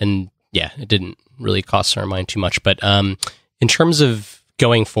it didn't really cost our mind too much, but, in terms of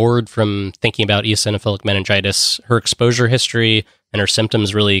going forward from thinking about eosinophilic meningitis, her exposure history and her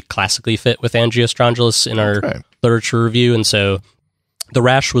symptoms really classically fit with Angiostrongylus in our literature review. And so the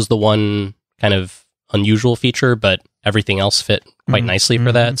rash was the one kind of unusual feature, but everything else fit quite nicely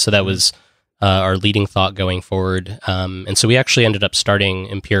for that. So that was our leading thought going forward. And so we actually ended up starting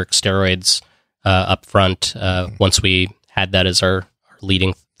empiric steroids up front once we had that as our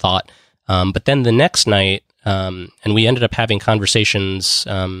leading thought. But then the next night, and we ended up having conversations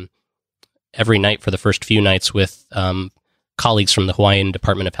every night for the first few nights with colleagues from the Hawaiian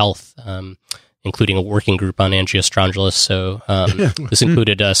Department of Health, including a working group on Angiostrongylus. So this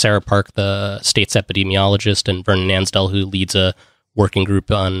included Sarah Park, the state's epidemiologist, and Vernon Ansdell, who leads a working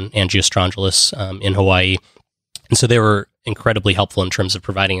group on Angiostrongylus in Hawaii. And so they were incredibly helpful in terms of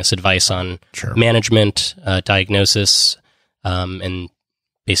providing us advice on management, diagnosis, and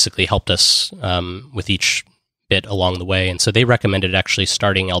basically helped us with each bit along the way. And so they recommended actually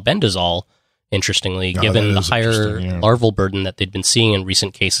starting albendazole, interestingly, given the higher larval burden that they'd been seeing in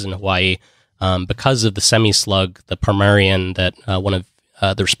recent cases in Hawaii, because of the semi-slug, the Parmarian, that one of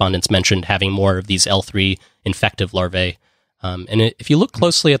the respondents mentioned having more of these L3 infective larvae. And if you look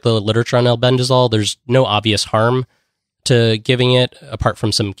closely at the literature on albendazole, there's no obvious harm to giving it, apart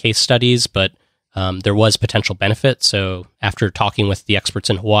from some case studies, but there was potential benefit. So after talking with the experts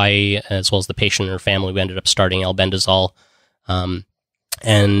in Hawaii, as well as the patient and her family, we ended up starting albendazole.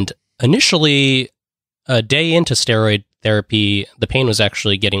 And initially, a day into steroid therapy, the pain was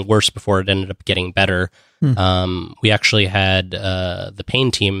actually getting worse before it ended up getting better. We actually had the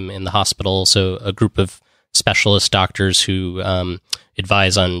pain team in the hospital, so a group of specialist doctors who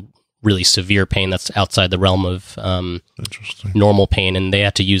advise on really severe pain that's outside the realm of normal pain, and they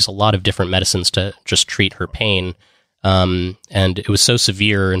had to use a lot of different medicines to just treat her pain. And it was so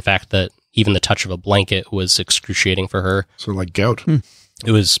severe, in fact, that even the touch of a blanket was excruciating for her. So like gout.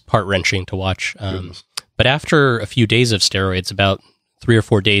 It was heart-wrenching to watch. But after a few days of steroids, about 3 or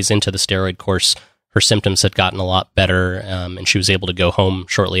 4 days into the steroid course, her symptoms had gotten a lot better, and she was able to go home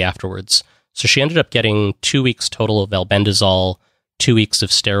shortly afterwards. So she ended up getting 2 weeks total of albendazole, 2 weeks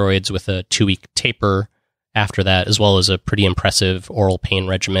of steroids with a 2-week taper after that, as well as a pretty impressive oral pain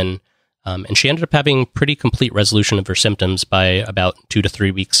regimen. And she ended up having pretty complete resolution of her symptoms by about 2 to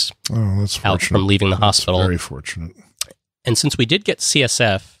 3 weeks out from leaving the hospital. Very fortunate. And since we did get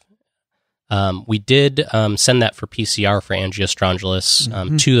CSF, we did send that for PCR for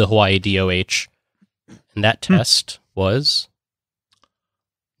angiostrongylus to the Hawaii DOH. And that test was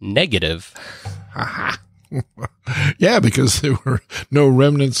negative. Yeah, because there were no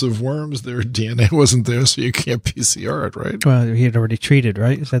remnants of worms. Their DNA wasn't there, so you can't PCR it, right? Well, he had already treated,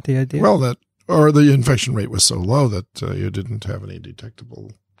 right? Is that the idea? Well, the infection rate was so low that you didn't have any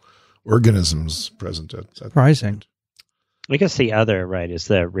detectable organisms present at surprising. I guess the other, right, is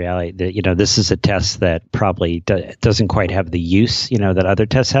the reality that, this is a test that probably doesn't quite have the use, that other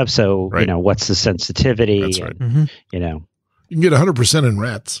tests have. So, what's the sensitivity? That's right. You can get 100% in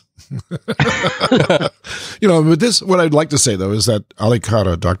rats. But this, what I'd like to say though, is that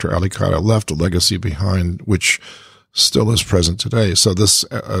Dr. Alicata left a legacy behind, which still is present today. So this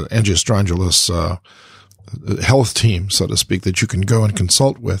angiostrongylus health team, so to speak, that you can go and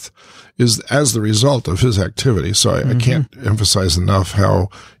consult with is as the result of his activity. So I can't emphasize enough how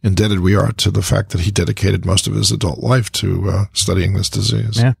indebted we are to the fact that he dedicated most of his adult life to studying this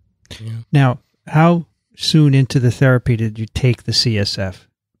disease. Yeah. Now, how soon into the therapy did you take the CSF?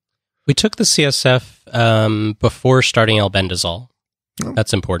 We took the CSF before starting albendazole. Oh.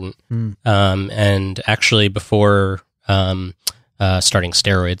 That's important. And actually before starting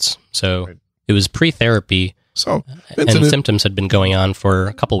steroids. So it was pre-therapy. So, Vincent, and symptoms had been going on for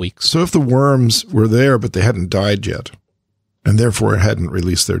a couple weeks. So if the worms were there, but they hadn't died yet, and therefore it hadn't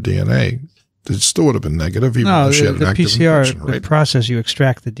released their DNA, it still would have been negative, even though she had an active PCR infection, right? The process, you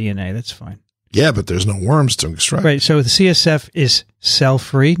extract the DNA. That's fine. Yeah, but there's no worms to extract. Right. So the CSF is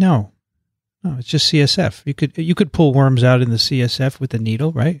cell-free? No, it's just CSF. You could pull worms out in the CSF with a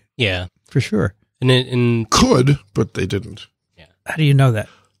needle, right? Yeah, for sure. And could, but they didn't. Yeah. How do you know that?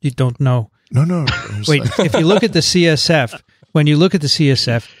 You don't know. No. Wait, if you look at the CSF, when you look at the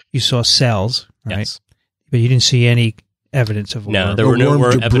CSF, you saw cells, right? Yes. But you didn't see any evidence of worms. No, there were no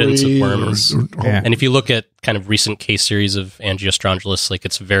evidence of worms. Yeah. And if you look at kind of recent case series of angiostrongylus,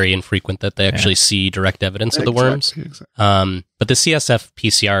 it's very infrequent that they actually see direct evidence of the worms. Exactly. But the CSF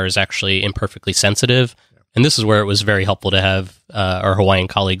PCR is actually imperfectly sensitive. And this is where it was very helpful to have our Hawaiian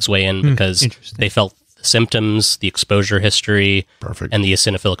colleagues weigh in because they felt the symptoms, the exposure history, and the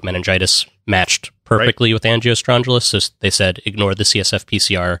eosinophilic meningitis matched perfectly with angiostrongylus. So they said, ignore the CSF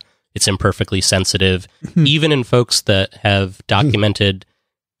PCR. It's imperfectly sensitive. Even in folks that have documented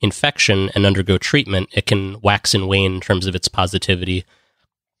infection and undergo treatment, it can wax and wane in terms of its positivity,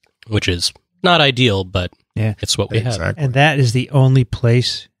 which is not ideal, but it's what we have. And that is the only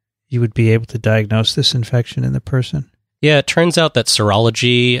place you would be able to diagnose this infection in the person? Yeah, it turns out that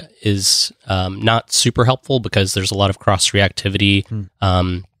serology is not super helpful because there's a lot of cross-reactivity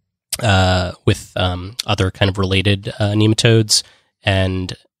with other kind of related nematodes.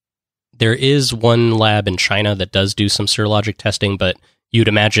 And there is one lab in China that does do some serologic testing, but you'd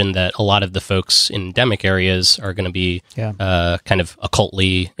imagine that a lot of the folks in endemic areas are going to be kind of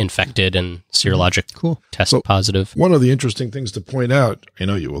occultly infected and serologic test positive. One of the interesting things to point out, I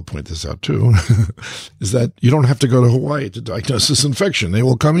know you will point this out too, is that you don't have to go to Hawaii to diagnose this infection. They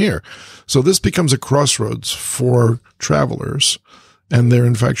will come here. So this becomes a crossroads for travelers and their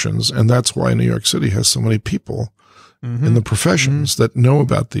infections. And that's why New York City has so many people in the professions that know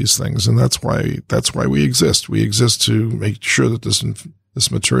about these things. And that's why we exist. We exist to make sure that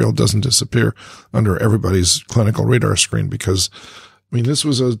this material doesn't disappear under everybody's clinical radar screen, because, I mean, this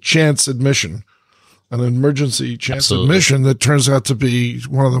was a chance admission, an emergency chance admission that turns out to be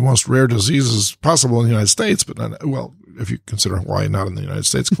one of the most rare diseases possible in the United States, but not, well, if you consider Hawaii not in the United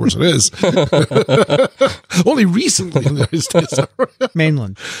States, of course it is. Only recently in the United States.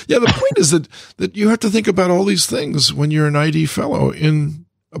 Mainland. Yeah, the point is that you have to think about all these things when you're an ID fellow in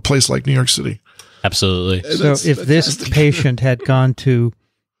a place like New York City. Absolutely. So if this patient had gone to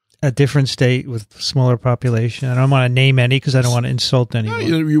a different state with smaller population, I don't want to name any because I don't want to insult anyone.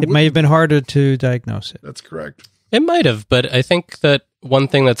 It may have been harder to diagnose it. That's correct. It might have, but I think that one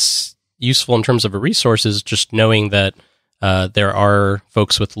thing that's useful in terms of a resource is just knowing that there are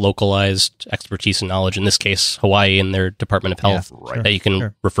folks with localized expertise and knowledge, in this case, Hawaii and their Department of Health, that you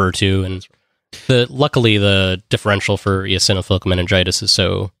can refer to. And luckily, the differential for eosinophilic meningitis is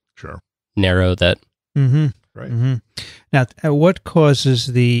so narrow that... Now, what causes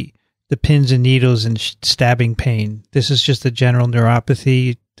the pins and needles and stabbing pain? This is just a general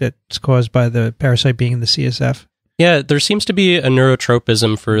neuropathy that's caused by the parasite being in the CSF? Yeah, there seems to be a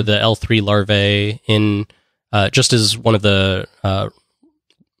neurotropism for the L3 larvae in, just as one of the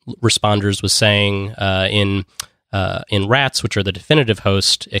responders was saying, in rats, which are the definitive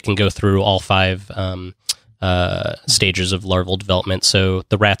host, it can go through all 5 stages of larval development. So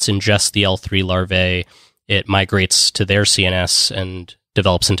the rats ingest the L3 larvae, it migrates to their CNS and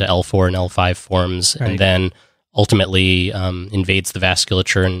develops into L4 and L5 forms, and then ultimately invades the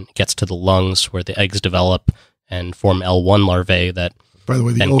vasculature and gets to the lungs where the eggs develop and form L1 larvae that... By the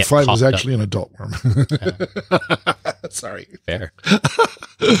way, the L5 is actually an adult worm. Sorry. Fair.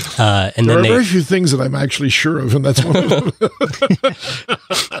 And there are very few things that I'm actually sure of, and that's one of them.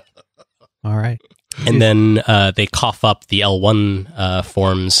 All right. And then they cough up the L1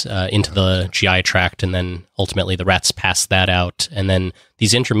 forms into the GI tract, and then ultimately the rats pass that out. And then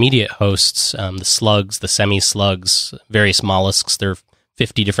these intermediate hosts, the slugs, the semi-slugs, various mollusks, there are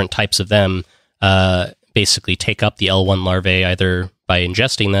 50 different types of them, basically take up the L1 larvae either by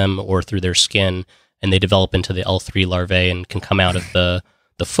ingesting them or through their skin, and they develop into the L3 larvae and can come out of the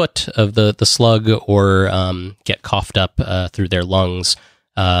foot of the slug or get coughed up through their lungs.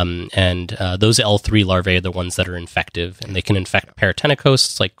 And those L3 larvae are the ones that are infective, and they can infect paratenic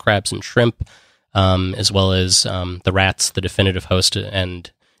hosts like crabs and shrimp, as well as the rats, the definitive host,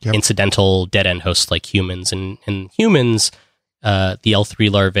 and incidental dead-end hosts like humans. And in humans, the L3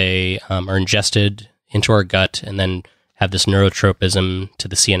 larvae are ingested into our gut and then have this neurotropism to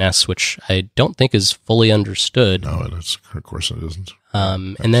the CNS, which I don't think is fully understood. No, of course it isn't.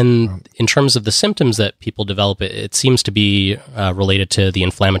 And then in terms of the symptoms that people develop, it seems to be related to the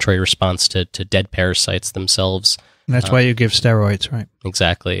inflammatory response to dead parasites themselves. And that's why you give steroids, right?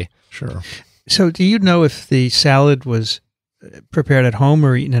 Exactly. Sure. So do you know if the salad was prepared at home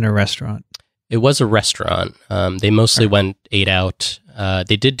or eaten in a restaurant? It was a restaurant. They mostly ate out.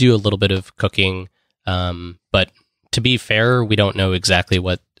 They did do a little bit of cooking, but to be fair, we don't know exactly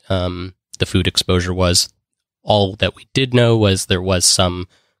what the food exposure was. All that we did know was there was some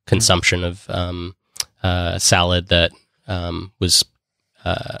consumption of salad that was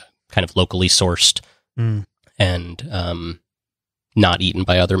kind of locally sourced and not eaten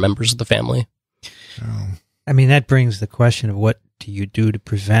by other members of the family. I mean, that brings the question of what do you do to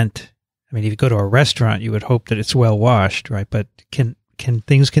prevent? I mean, if you go to a restaurant, you would hope that it's well washed, right? But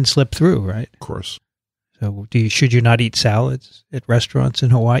things can slip through, right? Of course. So should you not eat salads at restaurants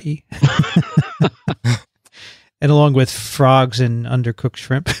in Hawaii? And along with frogs and undercooked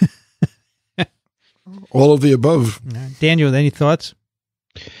shrimp? All of the above. Daniel, any thoughts?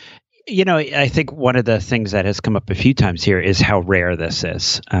 You know, I think one of the things that has come up a few times here is how rare this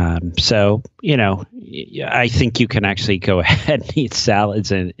is. So, you know, I think you can actually go ahead and eat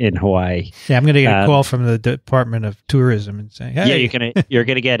salads in Hawaii. Yeah, I'm going to get a call from the Department of Tourism and say, "Hey, yeah, you're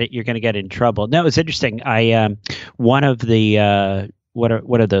going to get it. You're going to get in trouble." No, it's interesting. One of the what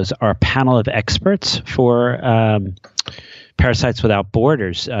are those? Our panel of experts for Parasites Without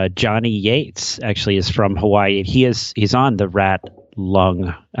Borders. Johnny Yates actually is from Hawaii. He's on the rat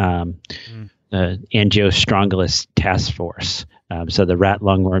lung angiostrongylus task force. So the rat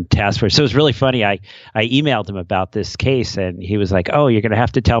lungworm task force. So it was really funny. I emailed him about this case, and he was like, "Oh, you're going to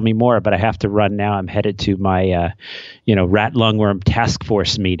have to tell me more, but I have to run now. I'm headed to my, rat lungworm task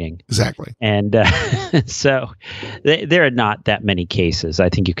force meeting." Exactly. And so there are not that many cases. I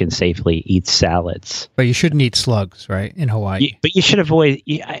think you can safely eat salads. But you shouldn't eat slugs, right? In Hawaii. But you should avoid.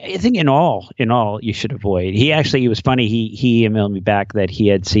 I think in all, you should avoid. He was funny. He emailed me back that he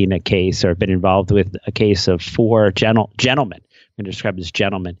had seen a case or been involved with a case of 4 gentlemen. I'm going to describe as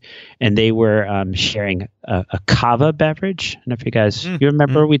gentlemen, and they were sharing a kava beverage. I don't know if you guys, you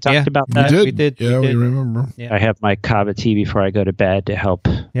remember we talked about that? We did. We remember. Yeah. I have my kava tea before I go to bed to help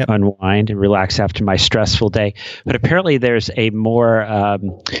unwind and relax after my stressful day. But apparently there's a more,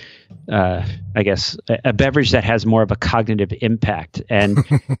 a beverage that has more of a cognitive impact. And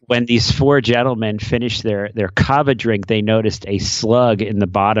when these 4 gentlemen finished their kava drink, they noticed a slug in the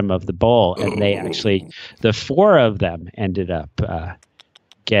bottom of the bowl, and the 4 of them ended up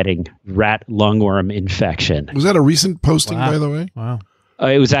getting rat lungworm infection. Was that a recent posting, by the way? Wow.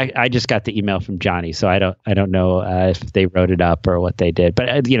 It was. I just got the email from Johnny, so I don't know if they wrote it up or what they did.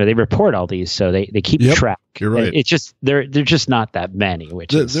 But they report all these, so they keep track. You're right. It's just they're just not that many.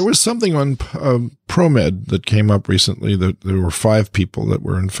 There was something on ProMed that came up recently that there were 5 people that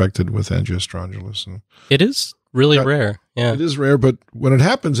were infected with angiostrongylus. And it is really rare. Yeah, it is rare, but when it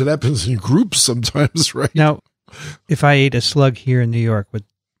happens in groups sometimes, right? Now, if I ate a slug here in New York,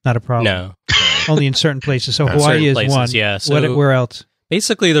 not a problem. No, only in certain places. So Hawaii is one. Yeah. So where else?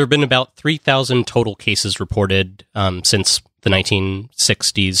 Basically, there have been about 3,000 total cases reported since the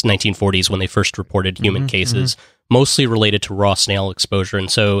 1960s, 1940s, when they first reported human cases, mostly related to raw snail exposure. And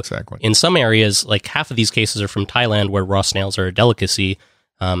so in some areas, like half of these cases are from Thailand, where raw snails are a delicacy,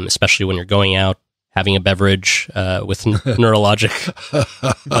 especially when you're going out, having a beverage with neurologic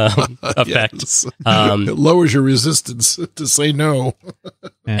effect. Yes. It lowers your resistance to say no.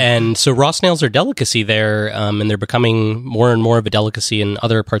 And so raw snails are delicacy there, and they're becoming more and more of a delicacy in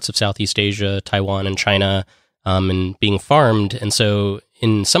other parts of Southeast Asia, Taiwan, and China, and being farmed. And so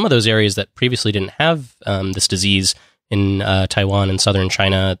in some of those areas that previously didn't have this disease, in Taiwan and southern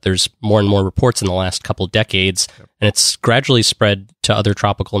China, there's more and more reports in the last couple of decades, and it's gradually spread to other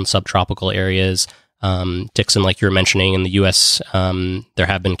tropical and subtropical areas. Dickson, like you were mentioning, in the U.S., there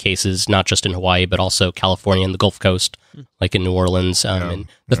have been cases not just in Hawaii, but also California and the Gulf Coast, like in New Orleans. And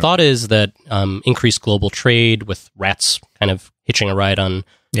the thought is that increased global trade with rats kind of hitching a ride on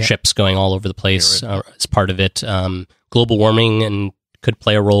ships going all over the place is part of it. Global warming and could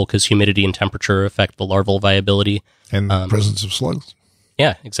play a role because humidity and temperature affect the larval viability. And the presence of slugs.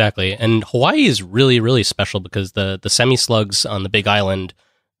 Yeah, exactly. And Hawaii is really, really special because the semi-slugs on the Big Island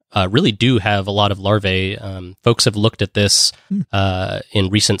really do have a lot of larvae. Folks have looked at this in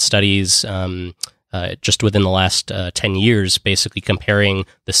recent studies just within the last 10 years, basically comparing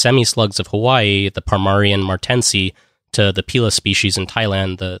the semi-slugs of Hawaii, the Parmarian martensi, to the Pila species in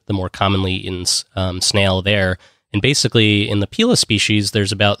Thailand, the more commonly eaten snail there. And basically, in the Pila species,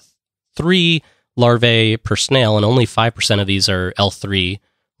 there's about 3 larvae per snail, and only 5% of these are L3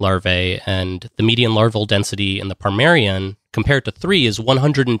 larvae. And the median larval density in the Parmarian, compared to 3, is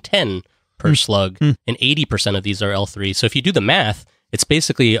 110 per slug, and 80% of these are L3. So if you do the math, it's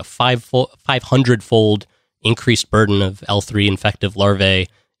basically a 500-fold increased burden of L3 infective larvae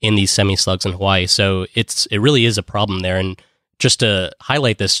in these semi-slugs in Hawaii. So it really is a problem there. And just to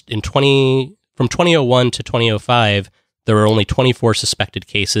highlight this, from 2001 to 2005, there were only 24 suspected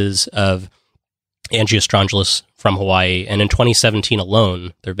cases of angiostrongylus from Hawaii, and in 2017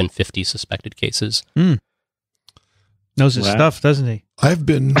 alone, there have been 50 suspected cases. Knows his stuff, doesn't he? I've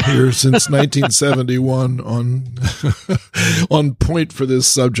been here since 1971 on point for this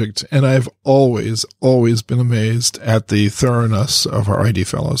subject, and I've always been amazed at the thoroughness of our ID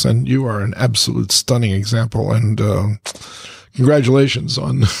fellows, and you are an absolute stunning example, and congratulations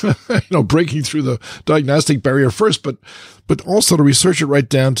on breaking through the diagnostic barrier first, but also to research it right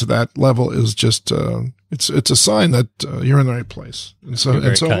down to that level is just it's a sign that you're in the right place, and so am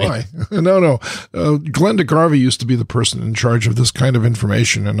I. No, Glenda Garvey used to be the person in charge of this kind of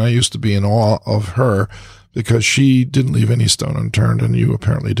information, and I used to be in awe of her because she didn't leave any stone unturned, and you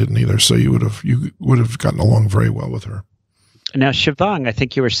apparently didn't either. So you would have gotten along very well with her. Now, Shivang, I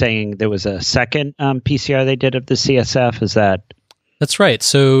think you were saying there was a second PCR they did of the CSF. Is that? That's right.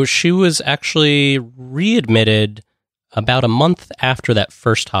 So she was actually readmitted about a month after that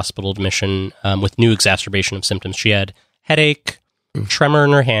first hospital admission with new exacerbation of symptoms. She had headache, tremor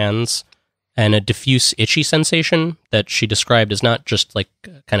in her hands, and a diffuse itchy sensation that she described as not just like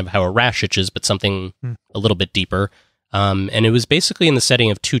kind of how a rash itches, but something a little bit deeper. And it was basically in the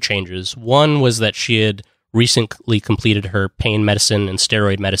setting of 2 changes. One was that she had recently completed her pain medicine and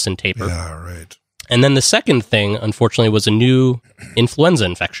steroid medicine taper. Yeah, right. And then the second thing, unfortunately, was a new influenza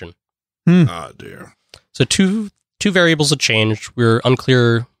infection. Ah, dear. So two variables had changed. We were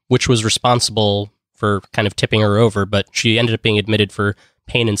unclear which was responsible for kind of tipping her over, but she ended up being admitted for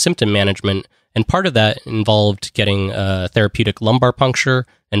pain and symptom management. And part of that involved getting therapeutic lumbar puncture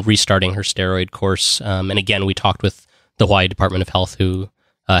and restarting her steroid course. And again, we talked with the Hawaii Department of Health, who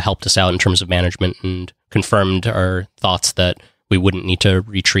helped us out in terms of management and confirmed our thoughts that we wouldn't need to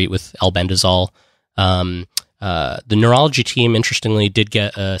retreat with albendazole. The neurology team, interestingly, did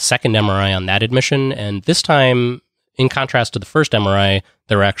get a second MRI on that admission. And this time, in contrast to the first MRI,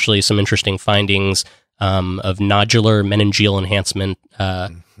 there were actually some interesting findings of nodular meningeal enhancement,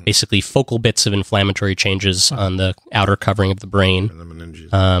 basically focal bits of inflammatory changes on the outer covering of the brain. And the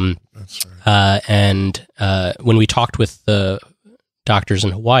meninges. That's right. And when we talked with the doctors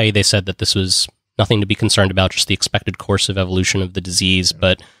in Hawaii, they said that this was nothing to be concerned about, just the expected course of evolution of the disease.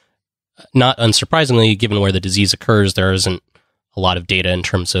 But not unsurprisingly, given where the disease occurs, there isn't a lot of data in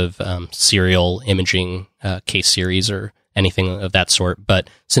terms of serial imaging case series or anything of that sort. But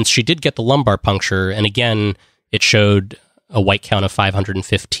since she did get the lumbar puncture, and again, it showed a white count of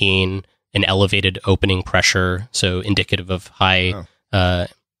 515, an elevated opening pressure, so indicative of high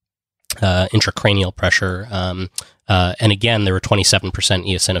intracranial pressure. And again, there were 27%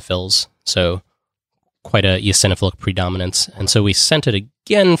 eosinophils, so quite a eosinophilic predominance. And so we sent it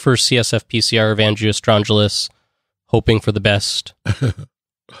again for CSF PCR of angiostrongylus, hoping for the best.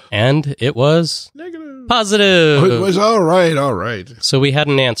 And it was Negative. Positive. Oh, it was all right. So we had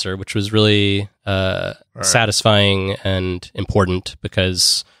an answer, which was really satisfying and important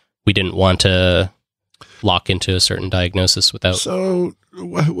because we didn't want to lock into a certain diagnosis without. So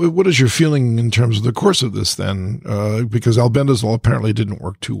what is your feeling in terms of the course of this then? Because albendazole apparently didn't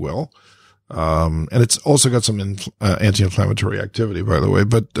work too well. And it's also got some anti-inflammatory activity, by the way,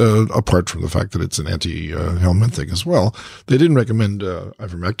 but apart from the fact that it's an anti-helminthic as well, they didn't recommend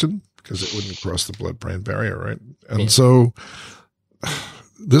ivermectin because it wouldn't cross the blood-brain barrier, right? And so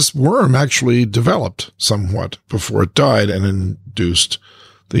this worm actually developed somewhat before it died and induced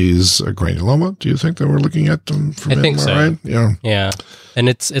these granuloma. Do you think they were looking at them from I think so. Right? Yeah. Yeah. And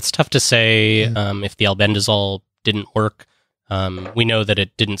it's tough to say if the albendazole didn't work. We know that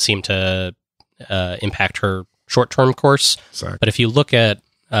it didn't seem to impact her short-term course. Exactly. But if you look at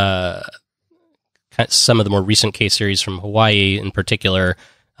some of the more recent case series from Hawaii in particular,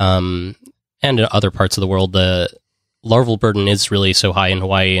 and in other parts of the world, the larval burden is really so high in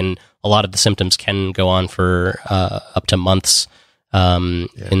Hawaii, and a lot of the symptoms can go on for up to months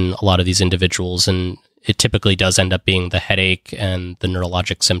in a lot of these individuals. And it typically does end up being the headache and the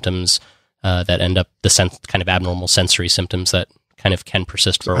neurologic symptoms that end up the kind of abnormal sensory symptoms that kind of can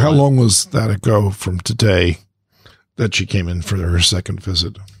persist for a while. How long was that ago from today that she came in for her second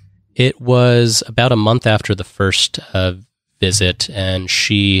visit? It was about a month after the first visit, and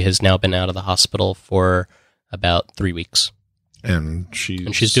she has now been out of the hospital for about 3 weeks. And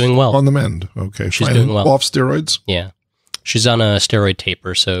she's doing well. On the mend. Okay. She's doing well. Off steroids? Yeah. She's on a steroid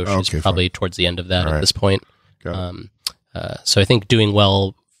taper, so she's probably towards the end of that at this point. So I think doing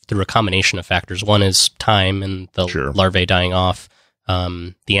well through a combination of factors. One is time and the larvae dying off,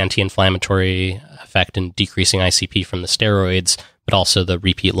 the anti-inflammatory effect and decreasing ICP from the steroids, but also the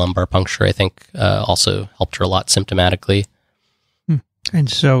repeat lumbar puncture, I think, also helped her a lot symptomatically. And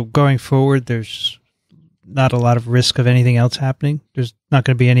so going forward, there's not a lot of risk of anything else happening? There's not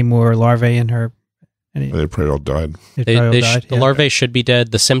going to be any more larvae in her? They probably all died. The larvae should be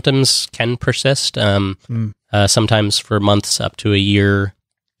dead. The symptoms can persist, sometimes for months up to a year.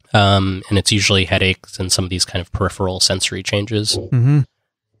 And it's usually headaches and some of these kind of peripheral sensory changes. Mm-hmm.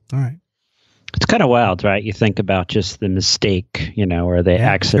 All right. It's kind of wild, right? You think about just the mistake, or the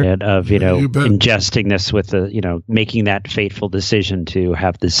accident of, ingesting this with making that fateful decision to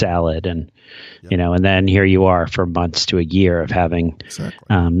have the salad and, and then here you are for months to a year of having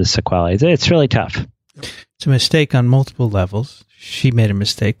the sequelae. It's really tough. It's a mistake on multiple levels. She made a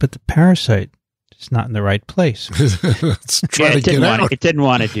mistake, but the parasite is not in the right place. It didn't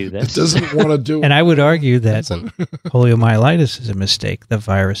want to do this. It doesn't want to do it. And I would argue that poliomyelitis is a mistake. The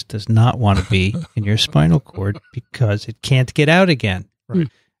virus does not want to be in your spinal cord because it can't get out again. Right.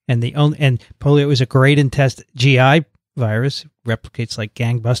 And polio is a great GI virus. It replicates like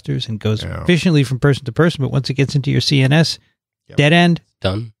gangbusters and goes efficiently from person to person. But once it gets into your CNS, dead end,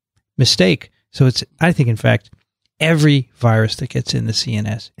 done, mistake. So I think, in fact, every virus that gets in the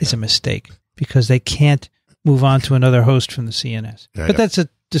CNS is a mistake, because they can't move on to another host from the CNS. But that's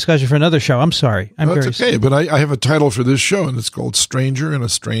discussion for another show. I'm sorry. That's okay, but I have a title for this show, and it's called Stranger in a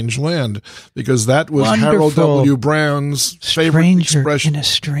Strange Land, because that was Harold W. Brown's favorite expression. In a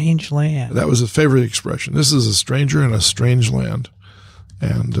strange land. That was a favorite expression. This is a stranger in a strange land.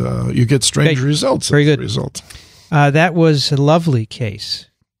 And you get strange results. Very good. Result. That was a lovely case.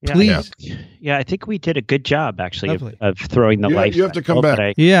 Please. Yeah, I think we did a good job, actually, of throwing the life. You have to come back.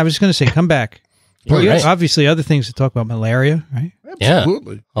 I was just going to say, come back. Obviously, other things to talk about, malaria, right?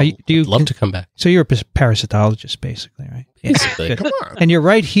 Absolutely. Yeah. I'd love to come back. So you're a parasitologist, basically, right? Basically. Come on. And you're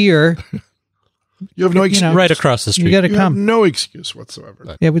right here. You have no excuse. Right across the street. You got to come. Have no excuse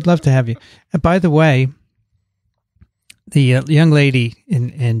whatsoever. Yeah, we'd love to have you. And by the way, the young lady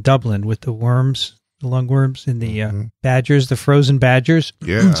in Dublin with the worms, the lungworms and the badgers, the frozen badgers.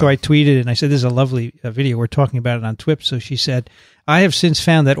 Yeah. So I tweeted and I said, this is a lovely video. We're talking about it on TWiP. So she said, I have since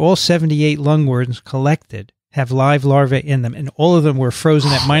found that all 78 lungworms collected have live larvae in them, and all of them were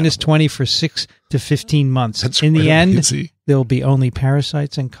frozen at minus 20 for 6 to 15 months. That's in the end, easy. There'll be only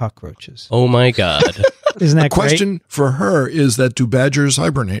parasites and cockroaches. Oh, my God. Isn't that The question for her is that do badgers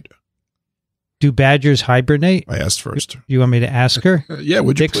hibernate? Do badgers hibernate? I asked first. You want me to ask her? Yeah,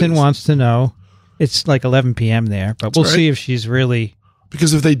 would you Dickson please? wants to know. It's like 11 p.m. there, but we'll see if she's really...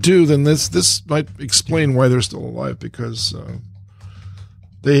 Because if they do, then this might explain why they're still alive, because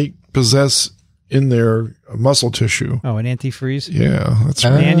they possess in their muscle tissue. Oh, an antifreeze? Yeah, that's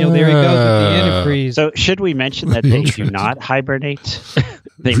right. Daniel, there he goes with the antifreeze. So should we mention that they do not hibernate?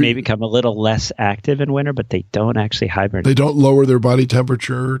 They may become a little less active in winter, but they don't actually hibernate. They don't lower their body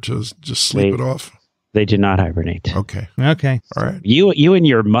temperature to just sleep it off? They do not hibernate. Okay. All right. You and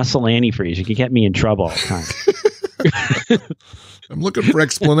your muscle antifreeze, you can get me in trouble all the time. I'm looking for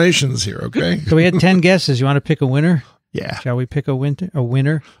explanations here, okay? So we had 10 guesses. You want to pick a winner? Yeah. Shall we pick a winner?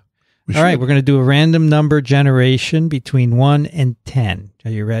 All right, we're going to do a random number generation between 1 and 10.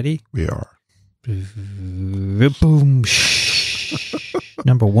 Are you ready? We are. Boom.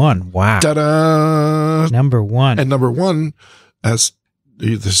 Number 1. Wow. Ta-da! Number 1. And number 1, as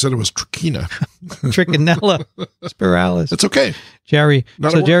they said, it was Trachina. Trichinella spiralis. That's okay. Jerry.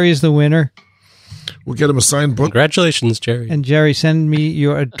 So Jerry is the winner. We'll get him a signed book. Congratulations, Jerry. And Jerry, send me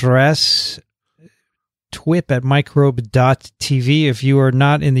your address, TWiP@microbe.tv. If you are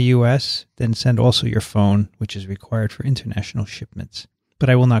not in the U.S., then send also your phone, which is required for international shipments. But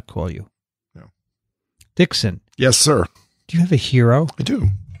I will not call you. No. Dickson. Yes, sir. Do you have a hero? I do.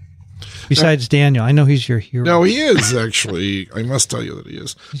 Besides Daniel. I know he's your hero. No, he is, actually. I must tell you that he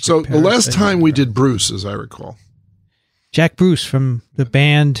is. So the last time we did Bruce, as I recall. Jack Bruce from the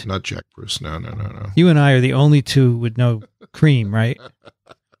band. Not Jack Bruce. No. You and I are the only two who would know Cream, right?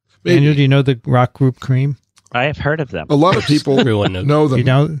 Maybe. Daniel, do you know the rock group Cream? I have heard of them. A lot of people Everyone know them. You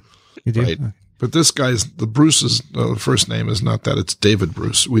know? You do? Right. But this guy's, the Bruce's first name is not that. It's David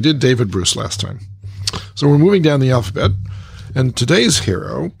Bruce. We did David Bruce last time. So we're moving down the alphabet. And today's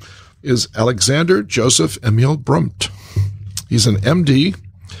hero is Alexander Joseph Emil Brumt. He's an MD.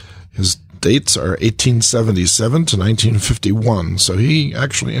 His dates are 1877 to 1951. So he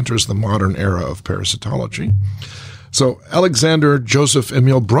actually enters the modern era of parasitology. So Alexander Joseph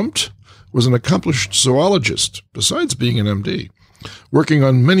Emil Brumt was an accomplished zoologist, besides being an MD, working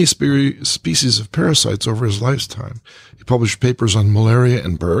on many species of parasites over his lifetime. He published papers on malaria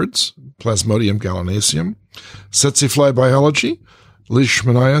in birds, Plasmodium gallinaceum, tsetse fly biology,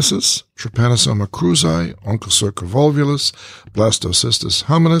 leishmaniasis, Trypanosoma cruzi, Onchocerca volvulus, Blastocystis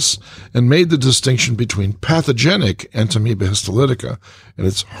hominis, and made the distinction between pathogenic Entamoeba histolytica and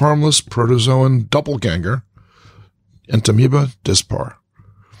its harmless protozoan doppelganger, Entamoeba dispar.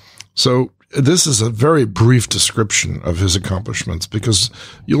 So this is a very brief description of his accomplishments, because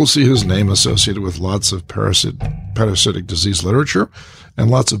you'll see his name associated with lots of parasitic disease literature and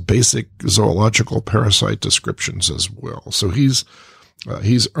lots of basic zoological parasite descriptions as well. So he's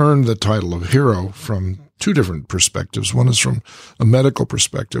earned the title of hero from two different perspectives. One is from a medical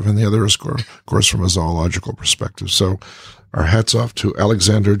perspective, and the other is, of course, from a zoological perspective. So our hats off to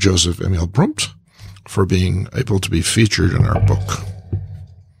Alexander Joseph Emil Brumt for being able to be featured in our book.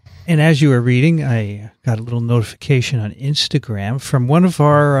 And as you were reading, I got a little notification on Instagram from one of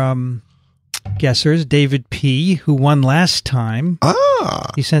our guessers, David P., who won last time.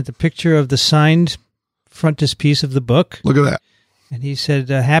 He sent a picture of the signed frontispiece of the book. Look at that. And he said,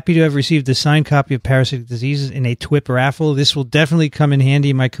 happy to have received a signed copy of Parasitic Diseases in a TWiP raffle. This will definitely come in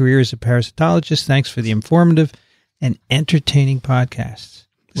handy in my career as a parasitologist. Thanks for the informative and entertaining podcasts.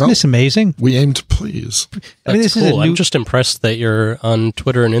 Isn't this amazing? We aim to please. I mean, That's this is cool. I'm just impressed that you're on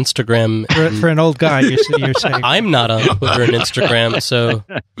Twitter and Instagram. for an old guy, you're saying. I'm not on Twitter and Instagram, so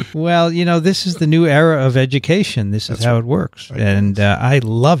Well, this is the new era of education. This is how it works. And I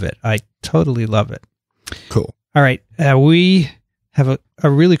love it. I totally love it. Cool. All right. We have a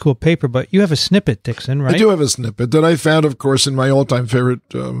really cool paper, but you have a snippet, Dickson, right? I do have a snippet that I found, of course, in my all-time favorite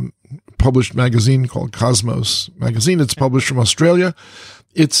published magazine called Cosmos Magazine. It's published from Australia.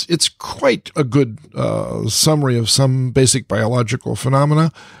 It's quite a good summary of some basic biological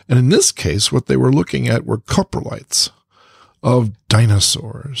phenomena. And in this case, what they were looking at were coprolites of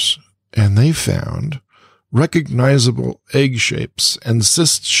dinosaurs. And they found recognizable egg shapes and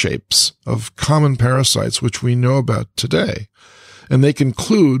cyst shapes of common parasites, which we know about today. And they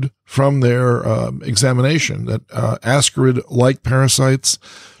conclude from their examination that ascarid-like parasites,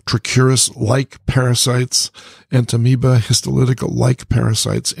 Trichuris-like parasites, and Amoeba histolytica-like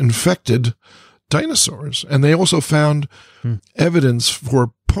parasites infected dinosaurs. And they also found evidence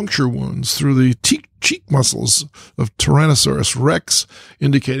for puncture wounds through the cheek muscles of Tyrannosaurus rex,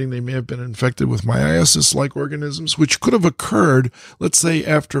 indicating they may have been infected with myiasis-like organisms, which could have occurred, let's say,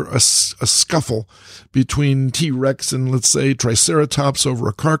 after a scuffle between T-Rex and, let's say, Triceratops over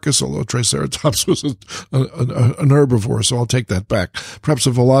a carcass, although Triceratops was an herbivore, so I'll take that back. Perhaps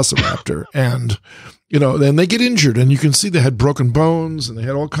a velociraptor. And, then they get injured, and you can see they had broken bones, and they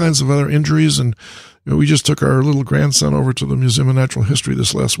had all kinds of other injuries, and we just took our little grandson over to the Museum of Natural History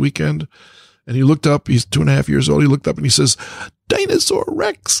this last weekend, and he looked up. He's 2.5 years old. He looked up and he says, "Dinosaur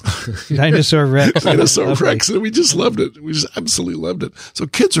Rex." Dinosaur Rex. Dinosaur Rex. And we just loved it. We just absolutely loved it. So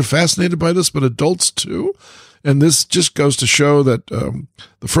kids are fascinated by this, but adults too. And this just goes to show that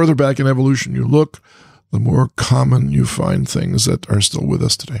the further back in evolution you look, the more common you find things that are still with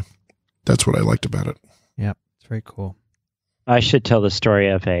us today. That's what I liked about it. Yeah, it's very cool. I should tell the story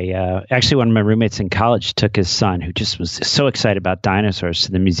of actually one of my roommates in college took his son, who just was so excited about dinosaurs,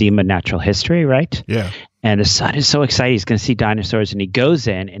 to the Museum of Natural History, right? Yeah. And his son is so excited he's going to see dinosaurs, and he goes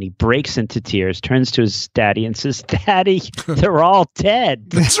in and he breaks into tears, turns to his daddy and says, "Daddy, they're all dead."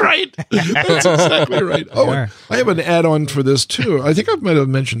 That's right. That's exactly right. Oh, and I have an add-on for this too. I think I might have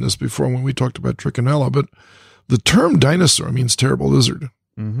mentioned this before when we talked about Trichinella, but the term dinosaur means terrible lizard,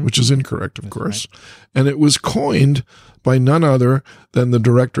 which is incorrect, of course. Right. And it was coined by none other than the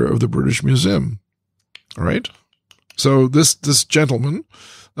director of the British Museum. All right. So this gentleman,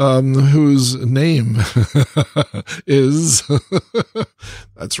 whose name is,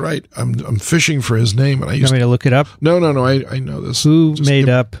 that's right. I'm fishing for his name, and I used me to look it up. No. I know this. Who made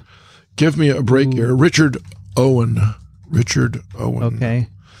up? Give me a break here. Richard Owen. Okay.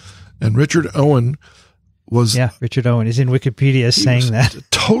 And Richard Owen was Richard Owen is in Wikipedia saying that.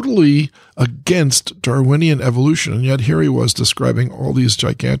 Totally against Darwinian evolution, and yet here he was describing all these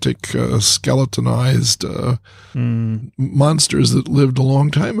gigantic skeletonized monsters that lived a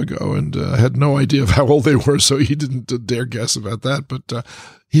long time ago, and had no idea of how old they were, so he didn't dare guess about that. But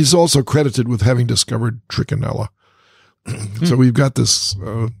he's also credited with having discovered Trichinella. So we've got this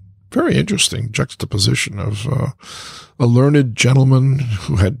very interesting juxtaposition of a learned gentleman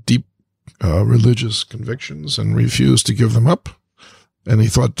who had deep religious convictions and refused to give them up. And he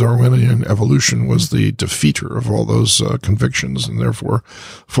thought Darwinian evolution was the defeater of all those convictions, and therefore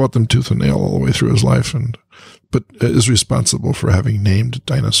fought them tooth and nail all the way through his life, but is responsible for having named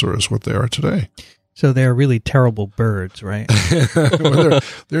dinosaurs what they are today. So they're really terrible birds, right? Well,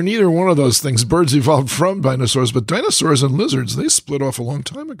 they're neither one of those things. Birds evolved from dinosaurs, but dinosaurs and lizards, they split off a long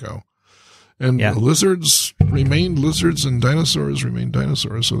time ago. And lizards remained lizards and dinosaurs remained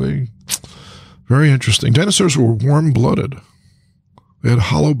dinosaurs. So very interesting. Dinosaurs were warm-blooded. They had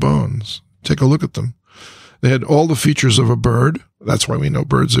hollow bones. Take a look at them. They had all the features of a bird. That's why we know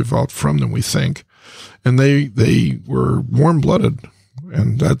birds evolved from them, we think. And they were warm-blooded.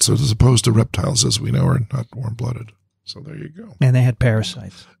 And that's as opposed to reptiles, as we know, are not warm-blooded. So there you go. And they had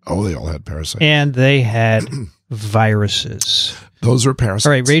parasites. Oh, they all had parasites. And they had viruses. Those are parasites.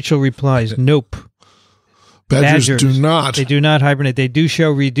 All right, Rachel replies, nope. Badgers do not. They do not hibernate. They do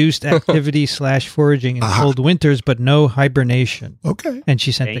show reduced activity / foraging in cold winters, but no hibernation. Okay. And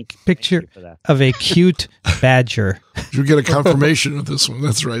she sent a picture of a cute badger. You get a confirmation of this one.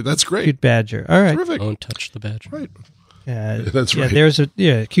 That's right. That's great. Cute badger. All right. Terrific. Don't touch the badger. Right. That's right. Yeah, there's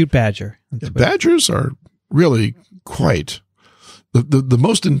a cute badger. Badgers are really quite the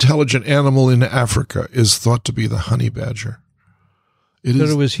most intelligent animal in Africa is thought to be the honey badger.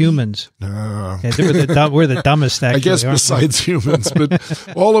 It was humans. No. Yeah, we're the dumbest, actually. I guess besides humans, but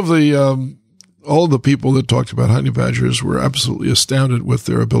all of the all the people that talked about honey badgers were absolutely astounded with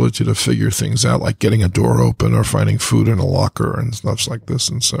their ability to figure things out, like getting a door open or finding food in a locker and stuff like this.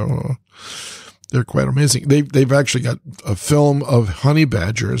 And so they're quite amazing. They've actually got a film of honey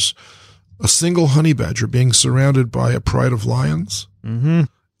badgers, a single honey badger being surrounded by a pride of lions, and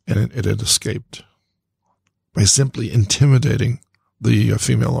it had escaped by simply intimidating the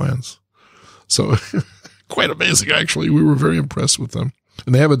female lions. So quite amazing, actually. We were very impressed with them.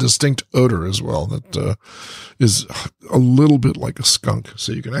 And they have a distinct odor as well that is a little bit like a skunk.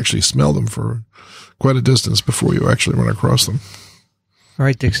 So you can actually smell them for quite a distance before you actually run across them. All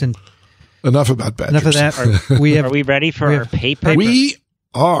right, Dickson. Enough about badgers. Enough of that. Are we ready for our paper? We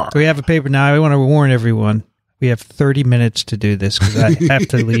are. We have a paper now. I want to warn everyone. We have 30 minutes to do this because I have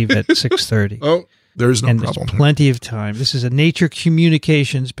to leave at 6:30. Oh, there's no and problem. There's plenty of time. This is a Nature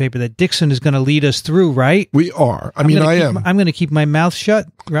Communications paper that Dickson is going to lead us through, right? We are. I am. I'm going to keep my mouth shut,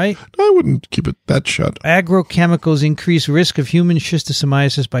 right? I wouldn't keep it that shut. Agrochemicals increase risk of human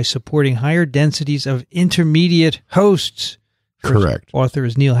schistosomiasis by supporting higher densities of intermediate hosts. First Correct. Author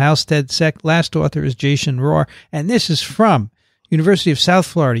is Neil Halstead. Last author is Jason Rohr. And this is from University of South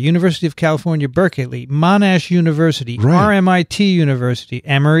Florida, University of California, Berkeley, Monash University, RMIT University,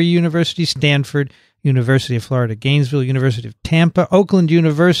 Emory University, Stanford, University of Florida, Gainesville, University of Tampa, Oakland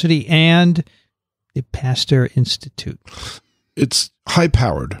University, and the Pasteur Institute. It's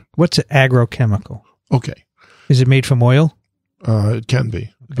high-powered. What's an agrochemical? Okay. Is it made from oil? It can be.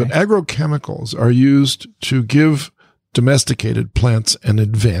 Okay. But agrochemicals are used to give domesticated plants an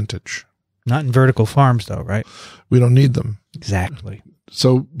advantage. Not in vertical farms, though, right? We don't need them. Exactly.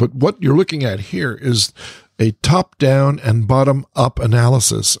 So, but what you're looking at here is a top-down and bottom-up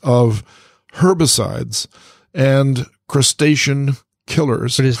analysis of herbicides and crustacean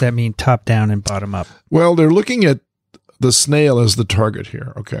killers. What does that mean, top down and bottom up? Well, they're looking at the snail as the target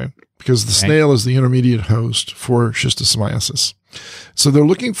here, okay? Because the snail is the intermediate host for schistosomiasis. So they're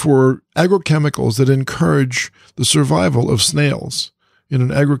looking for agrochemicals that encourage the survival of snails in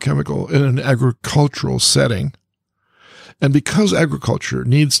an agricultural setting. And because agriculture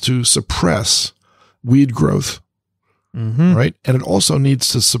needs to suppress weed growth, right? And it also needs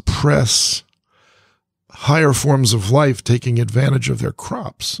to suppress higher forms of life taking advantage of their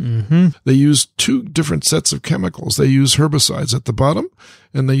crops. They use two different sets of chemicals. They use herbicides at the bottom,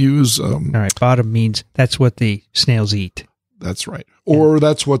 and they use... all right, bottom means that's what the snails eat. That's right. Or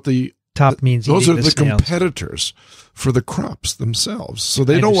that's what the... Top means those are the snails. Competitors for the crops themselves. So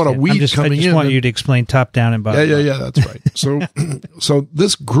they don't want a weed coming in. I just want you to explain top down and bottom up. Yeah, that's right. So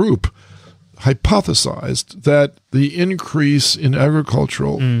this group hypothesized that the increase in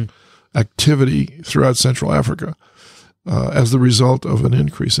agricultural activity throughout Central Africa as the result of an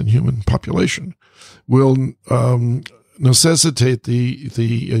increase in human population will necessitate the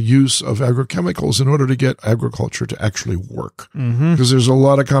use of agrochemicals in order to get agriculture to actually work. Because there's a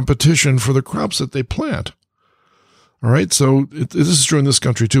lot of competition for the crops that they plant. All right, so this is true in this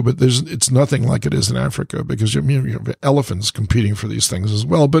country too, but it's nothing like it is in Africa because you have elephants competing for these things as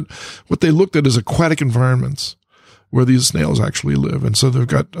well. But what they looked at is aquatic environments where these snails actually live. And so they've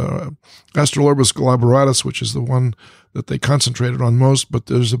got Astrolorbus glabratus, which is the one that they concentrated on most, but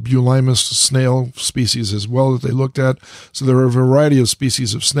there's a Bulimus snail species as well that they looked at. So there are a variety of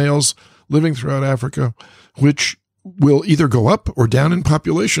species of snails living throughout Africa, which will either go up or down in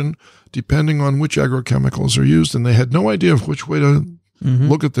population depending on which agrochemicals are used. And they had no idea of which way to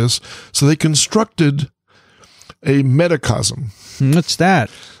look at this. So they constructed a metacosm. What's that?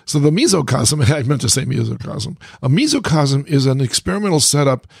 So the mesocosm, I meant to say mesocosm. A mesocosm is an experimental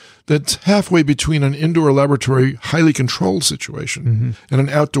setup that's halfway between an indoor laboratory highly controlled situation and an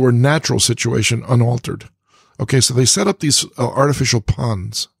outdoor natural situation unaltered. Okay, so they set up these artificial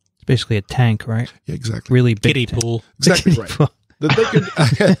ponds. It's basically a tank, right? Yeah, exactly. Really big Kiddie tank. pool. Exactly right.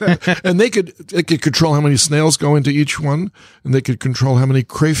 That they could control how many snails go into each one, and they could control how many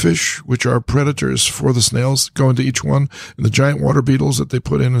crayfish, which are predators for the snails, go into each one, and the giant water beetles that they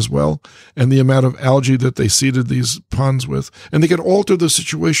put in as well, and the amount of algae that they seeded these ponds with, and they could alter the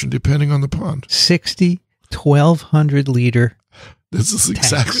situation depending on the pond. 1,200 liter. This is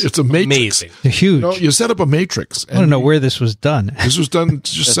exactly, it's a matrix. Amazing. They're huge. No, you set up a matrix. I don't know where this was done. This was done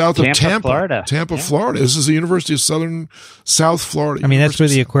just south of Tampa, Florida. Florida. This is the University of South Florida. I mean, that's where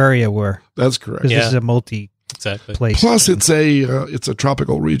the aquaria were. That's correct. This is a multi-place. Plus, it's a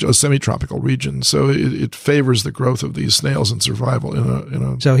tropical region, a semi-tropical region, so it favors the growth of these snails and survival in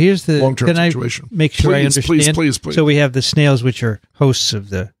a so here's the long-term situation. Make sure I understand. Please. So we have the snails, which are hosts of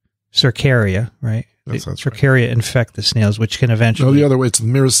the Cercaria, right? That's right. Tricharia infect the snails, which can eventually... No, the other way. It's the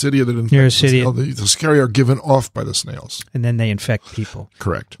Myristidia that infects the snail. The Tricharia are given off by the snails. And then they infect people.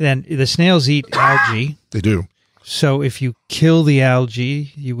 Correct. Then the snails eat algae. They do. So if you kill the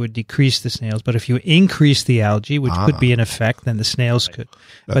algae, you would decrease the snails. But if you increase the algae, which could be an effect, then the snails could.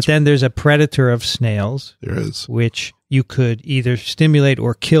 But then there's a predator of snails. There is. Which you could either stimulate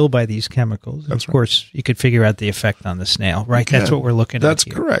or kill by these chemicals. That's of course, you could figure out the effect on the snail, right? That's what we're looking at. That's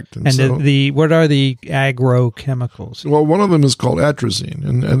here. correct. And so, what are the agrochemicals? Well, one of them is called atrazine,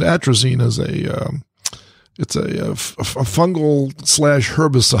 and atrazine is it's a fungal /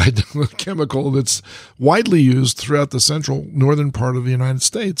 herbicide chemical that's widely used throughout the central northern part of the United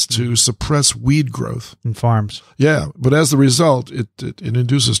States to suppress weed growth in farms. Yeah, but as the result, it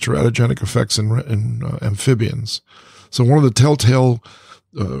induces teratogenic effects in amphibians. So one of the telltale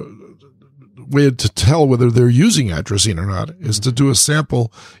way to tell whether they're using atrazine or not is to do a sample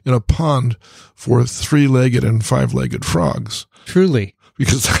in a pond for 3-legged and 5-legged frogs. Truly.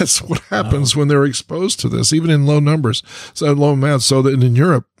 Because that's what happens when they're exposed to this, even in low numbers, so low amounts. So that in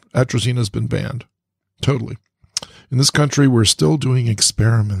Europe, atrazine has been banned. Totally. In this country, we're still doing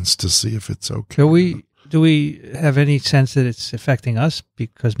experiments to see if it's okay. Do we have any sense that it's affecting us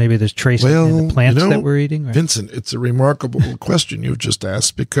because maybe there's traces in the plants that we're eating? Right? Vincent, it's a remarkable question you've just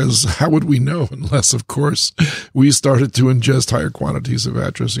asked, because how would we know unless, of course, we started to ingest higher quantities of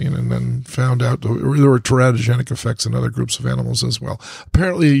atrazine and then found out there were teratogenic effects in other groups of animals as well.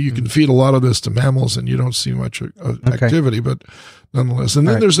 Apparently, you can feed a lot of this to mammals and you don't see much activity, but nonetheless. And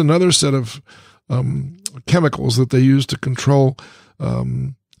then there's another set of chemicals that they use to control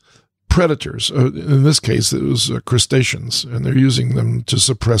predators. In this case, it was crustaceans, and they're using them to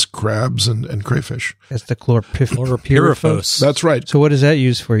suppress crabs and crayfish. That's the chlorpyrifos. That's right. So what does that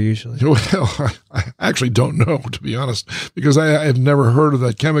use for usually? Well, I actually don't know, to be honest, because I have never heard of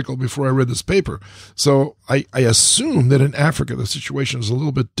that chemical before I read this paper. So I assume that in Africa, the situation is a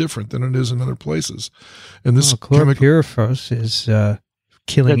little bit different than it is in other places. And this chlorpyrifos is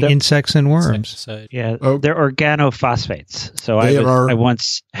killing insects and worms. They're organophosphates. So I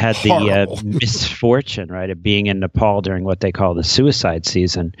once had the misfortune, right, of being in Nepal during what they call the suicide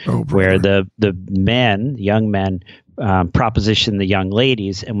season, where the young men proposition the young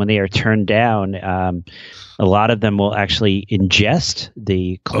ladies, and when they are turned down, a lot of them will actually ingest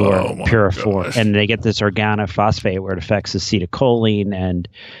the chlorpyrifos, and they get this organophosphate where it affects acetylcholine and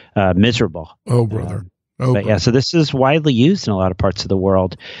miserable. Oh, brother. So this is widely used in a lot of parts of the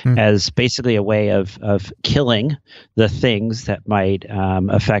world as basically a way of killing the things that might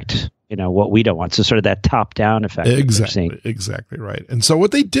affect what we don't want. So sort of that top-down effect. Exactly right. And so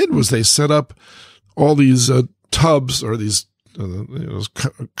what they did was they set up all these tubs or these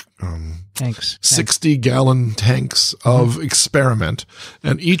 60-gallon tanks of experiment,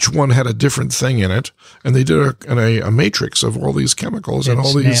 and each one had a different thing in it, and they did a matrix of all these chemicals and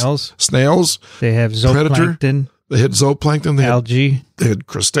all these snails. They have zooplankton. They had zooplankton. They algae. They had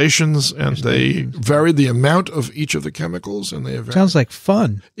crustaceans, and they varied the amount of each of the chemicals. And they sounds like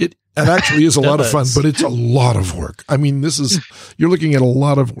fun. It actually is a lot of fun, but it's a lot of work. I mean, you're looking at a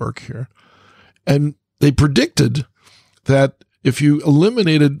lot of work here, and they predicted that if you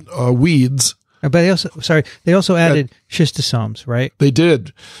eliminated weeds, but they also added schistosomes, right? They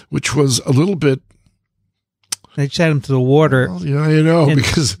did, which was a little bit. They just add them to the water. Well,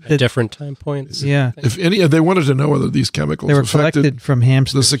 because at different time points. Yeah, if they wanted to know whether these chemicals they were collected from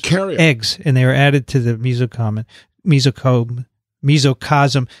hamsters, the Sicaria eggs, and they were added to the mesocosm.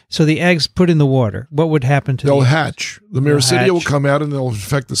 So the eggs put in the water. What would happen to them? They'll hatch. The Myristidia will come out and they'll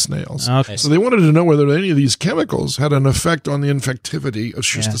infect the snails. Okay. So they wanted to know whether any of these chemicals had an effect on the infectivity of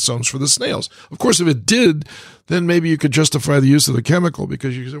schistosomes for the snails. Of course, if it did, then maybe you could justify the use of the chemical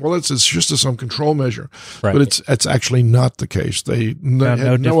because you say, well, it's a schistosome control measure. Right. But it's actually not the case. They had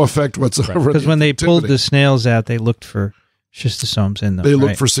no effect whatsoever. Because when they pulled the snails out, they looked for schistosomes in them. They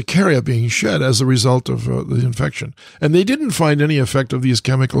looked for Sicaria being shed as a result of the infection. And they didn't find any effect of these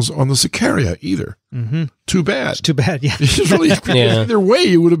chemicals on the Sicaria either. Mm-hmm. Too bad. It's too bad, yeah. Either way,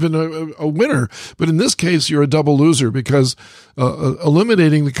 you would have been a winner. But in this case, you're a double loser because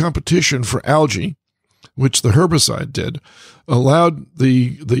eliminating the competition for algae, which the herbicide did, allowed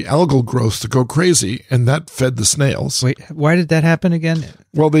the algal growth to go crazy, and that fed the snails. Wait, why did that happen again?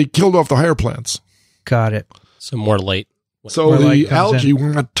 Well, they killed off the higher plants. Got it. So more light. So the algae were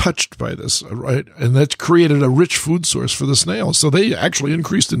not touched by this, right? And that created a rich food source for the snails. So they actually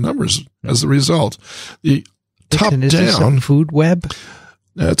increased in numbers as a result. The top down. Is this a food web?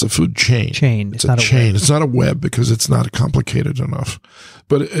 No, it's a food chain. It's a chain. It's not a web because it's not complicated enough.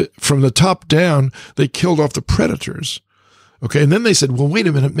 But from the top down, they killed off the predators. Okay. And then they said, well, wait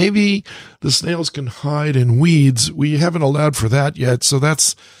a minute. Maybe the snails can hide in weeds. We haven't allowed for that yet. So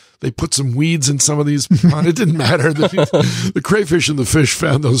they put some weeds in some of these ponds. It didn't matter. The crayfish and the fish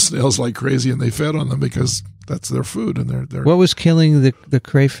found those snails like crazy, and they fed on them because that's their food. And they're what was killing the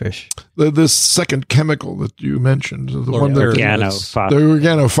crayfish? This second chemical that you mentioned, the one that organophosphate. The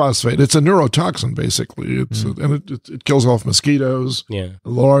organophosphate. It's a neurotoxin, basically. And it kills off mosquitoes,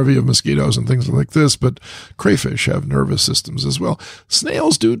 larvae of mosquitoes, and things like this. But crayfish have nervous systems as well.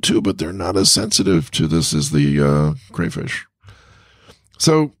 Snails do too, but they're not as sensitive to this as the crayfish.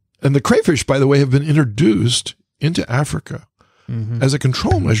 So. And the crayfish, by the way, have been introduced into Africa as a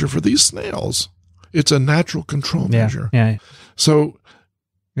control measure for these snails. It's a natural control measure. Yeah. So,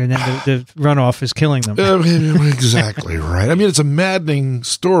 and then the runoff is killing them. Exactly right. I mean, it's a maddening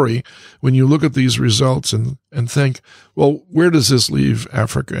story when you look at these results and think, well, where does this leave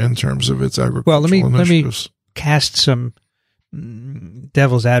Africa in terms of its agricultural initiatives? Let me cast some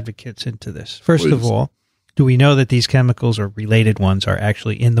devil's advocates into this. First of all, do we know that these chemicals or related ones are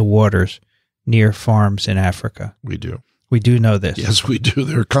actually in the waters near farms in Africa? We do. We do know this. Yes, we do.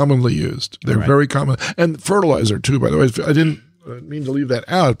 They're commonly used. They're very common. And fertilizer, too, by the way. I didn't mean to leave that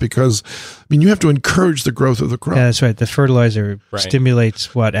out because, you have to encourage the growth of the crop. Yeah, that's right. The fertilizer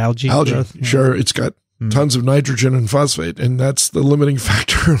stimulates what? Algae growth? Sure. It's got tons of nitrogen and phosphate, and that's the limiting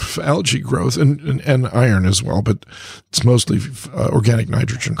factor of algae growth and iron as well, but it's mostly organic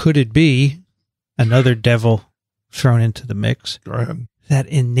nitrogen. Could it be another devil thrown into the mix? Go ahead. That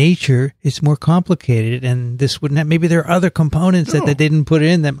in nature it's more complicated, and this wouldn't have, maybe there are other components that they didn't put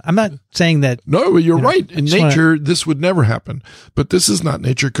in them. I'm not saying that. No, you're right. In nature, this would never happen. But this is not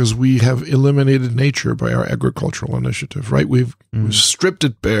nature because we have eliminated nature by our agricultural initiative, right? We've stripped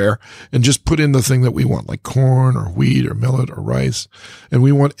it bare and just put in the thing that we want, like corn or wheat or millet or rice. And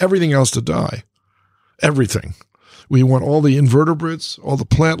we want everything else to die. Everything. We want all the invertebrates, all the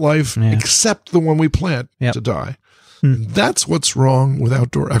plant life, except the one we plant to die. That's what's wrong with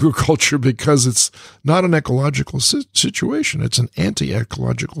outdoor agriculture because it's not an ecological situation. It's an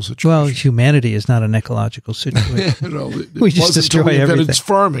anti-ecological situation. Well, humanity is not an ecological situation. We just destroy everything. It's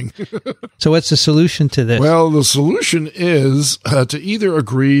farming. So what's the solution to this? Well, the solution is to either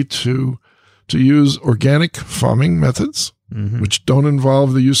agree to use organic farming methods, which don't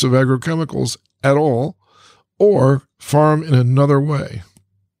involve the use of agrochemicals at all, or farm in another way.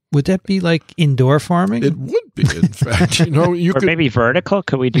 Would that be like indoor farming? It would be, in fact. You could maybe vertical.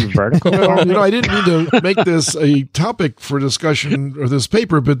 Could we do vertical farming? I didn't mean to make this a topic for discussion or this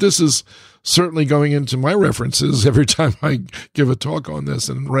paper, but this is certainly going into my references every time I give a talk on this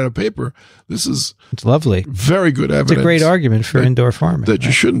and write a paper. It's lovely. Very good evidence. It's a great argument for indoor farming. That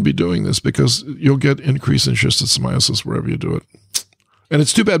you shouldn't be doing this because you'll get increase in schistosomiasis wherever you do it. And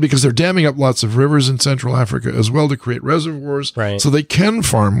it's too bad because they're damming up lots of rivers in Central Africa as well to create reservoirs so they can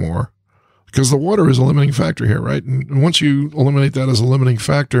farm more because the water is a limiting factor here, right? And once you eliminate that as a limiting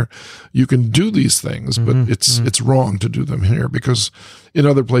factor, you can do these things, but it's wrong to do them here because in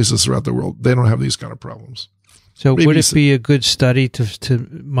other places throughout the world, they don't have these kind of problems. So would it be a good study to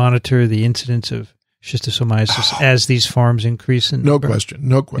monitor the incidence of schistosomiasis as these farms increase in number?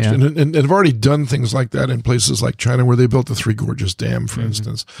 No question. Yeah. And they've already done things like that in places like China where they built the Three Gorges Dam, for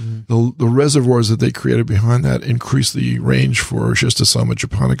instance. The reservoirs that they created behind that increased the range for Schistosoma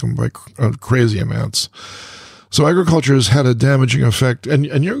japonicum by crazy amounts. So agriculture has had a damaging effect.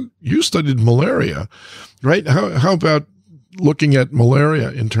 And you studied malaria, right? How about looking at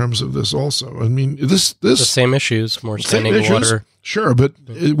malaria in terms of this also? I mean, this the same issues, more standing water. Sure, but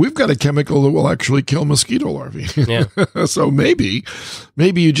we've got a chemical that will actually kill mosquito larvae. Yeah. So maybe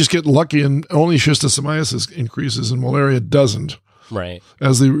you just get lucky and only schistosomiasis increases and malaria doesn't. Right.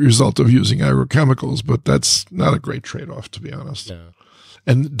 As the result of using agrochemicals, but that's not a great trade-off, to be honest. No.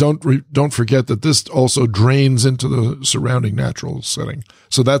 And don't forget that this also drains into the surrounding natural setting.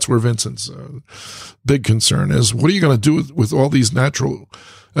 So that's where Vincent's big concern is. What are you going to do with all these natural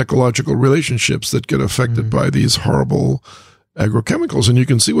ecological relationships that get affected by these horrible agrochemicals? And you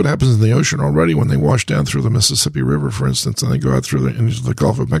can see what happens in the ocean already when they wash down through the Mississippi River, for instance, and they go out into the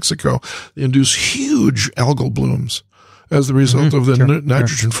Gulf of Mexico. They induce huge algal blooms as the result of the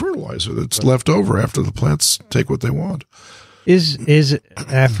nitrogen fertilizer that's left over after the plants take what they want. Is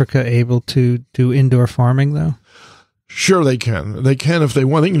Africa able to do indoor farming, though? Sure, they can. They can if they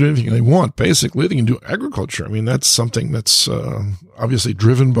want. They can do anything they want, basically. They can do agriculture. I mean, that's something that's obviously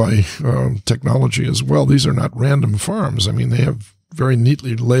driven by technology as well. These are not random farms. I mean, they have very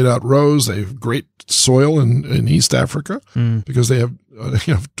neatly laid out rows. They have great soil in East Africa because they have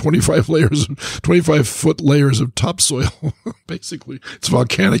 25 foot layers of topsoil. Basically, it's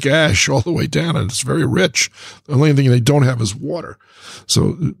volcanic ash all the way down, and it's very rich. The only thing they don't have is water.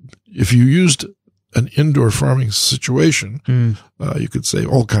 So if you used an indoor farming situation, you could save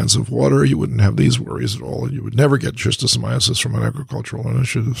all kinds of water. You wouldn't have these worries at all, and you would never get schistosomiasis from an agricultural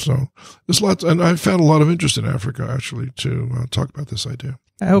initiative. So there's lots, and I found a lot of interest in Africa actually to talk about this idea.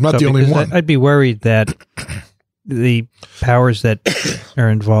 I hope I'm not so, the only one. I'd be worried that the powers that are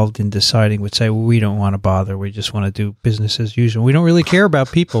involved in deciding would say, well, we don't want to bother. We just want to do business as usual. We don't really care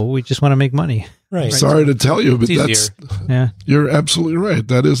about people. We just want to make money. Right. Sorry to tell you, but Yeah. You're absolutely right.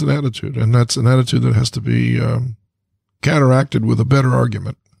 That is an attitude, and that's an attitude that has to be counteracted with a better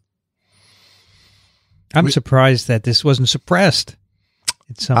argument. I'm surprised that this wasn't suppressed.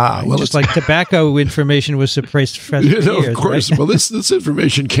 Just like tobacco information was suppressed for years. Of course. Right? Well, this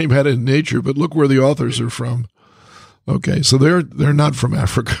information came out in Nature, but look where the authors are from. Okay, so they're not from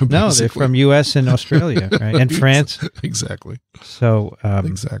Africa. Basically. No, they're from U.S. and Australia, right, and France. Exactly. So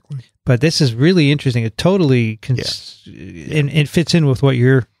exactly. But this is really interesting. It totally and it fits in with what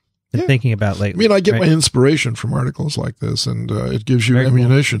you're thinking about lately. I mean, I get my inspiration from articles like this, and it gives you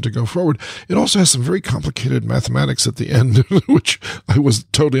ammunition to go forward. It also has some very complicated mathematics at the end, which I was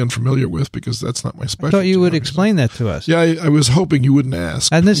totally unfamiliar with because that's not my specialty. I thought you would explain that to us. Yeah, I was hoping you wouldn't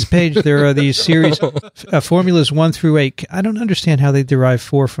ask. On this page, there are these series, formulas 1 through 8. I don't understand how they derive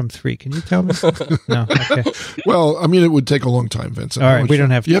 4 from 3. Can you tell me? No? Okay. Well, I mean, it would take a long time, Vincent. All right, we don't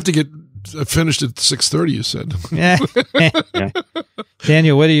have You have to get finished at 6:30, you said. Yeah.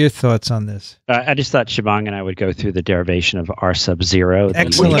 Daniel, what are your thoughts on this? I just thought Shivang and I would go through the derivation of R sub 0.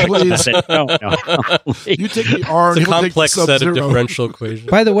 Excellent. No. You take the R and it's a he'll complex take the set of sub-zero. differential equations.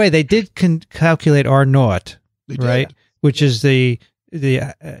 By the way, they did calculate R naught, They did. right? Which is the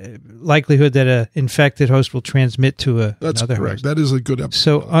likelihood that an infected host will transmit to That's another correct. host. That is a good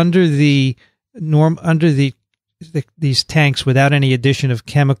episode. So under the norm, these tanks without any addition of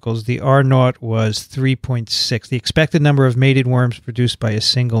chemicals, the R naught was 3.6. The expected number of mated worms produced by a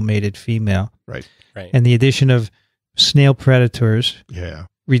single mated female. Right. And the addition of snail predators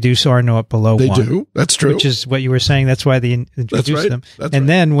reduce R naught below 1. They do. That's true. Which is what you were saying. That's why they introduced them. That's and right.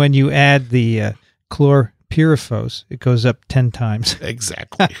 then when you add the chlorpyrifos, it goes up 10 times.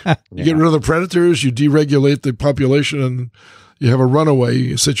 Exactly. You get rid of the predators, you deregulate the population, and you have a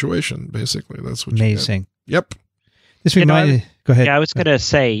runaway situation, basically. That's what Amazing. You get. Yep. This reminded. Go ahead. Yeah, I was going to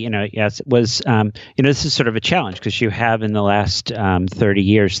say, yes, it was, this is sort of a challenge because you have in the last 30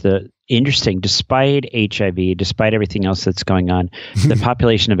 years, despite HIV, despite everything else that's going on, the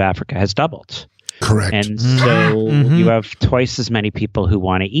population of Africa has doubled. Correct. And so you have twice as many people who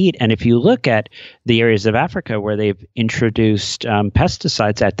want to eat. And if you look at the areas of Africa where they've introduced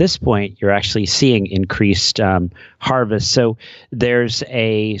pesticides at this point, you're actually seeing increased harvest. So there's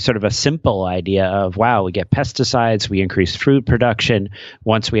a sort of a simple idea of, wow, we get pesticides, we increase food production.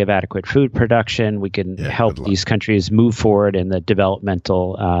 Once we have adequate food production, we can help these countries move forward in the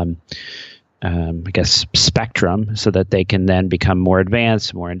developmental spectrum so that they can then become more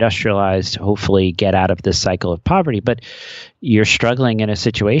advanced, more industrialized, hopefully get out of this cycle of poverty. But you're struggling in a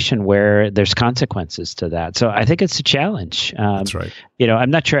situation where there's consequences to that. So I think it's a challenge. That's right. I'm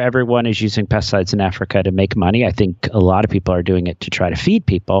not sure everyone is using pesticides in Africa to make money. I think a lot of people are doing it to try to feed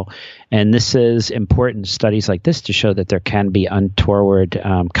people. And this is important, studies like this, to show that there can be untoward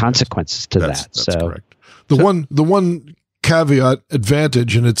consequences to that. That's correct. The one caveat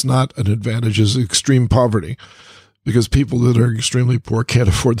advantage, and it's not an advantage, is extreme poverty, because people that are extremely poor can't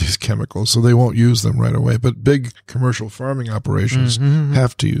afford these chemicals, so they won't use them right away. But big commercial farming operations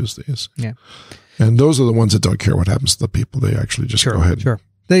have to use these. Yeah. And those are the ones that don't care what happens to the people. They actually just go ahead. Sure.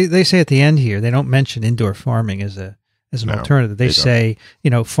 They say at the end here, they don't mention indoor farming as an alternative. They say,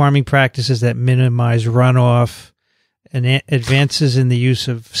 farming practices that minimize runoff and advances in the use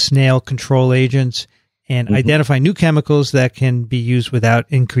of snail control agents and identify new chemicals that can be used without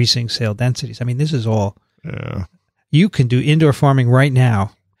increasing soil densities. I mean, this is all. Yeah. You can do indoor farming right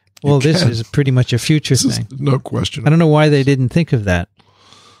now. Well, this is pretty much a future thing. No question. I don't know why they didn't think of that.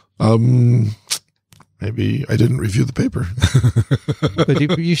 Maybe I didn't review the paper. But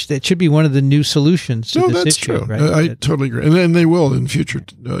it should be one of the new solutions to this that's issue. True. Right? I totally agree. And they will in future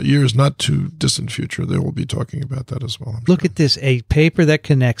years, not too distant future, they will be talking about that as well. Look at this, a paper that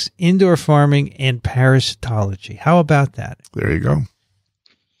connects indoor farming and parasitology. How about that? There you go.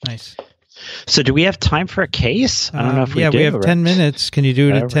 Nice. So do we have time for a case? I don't know if we do. Yeah, we have 10 minutes. Can you do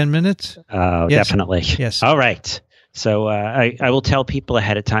it in 10 minutes? Yes. Definitely. Yes. All right. So I will tell people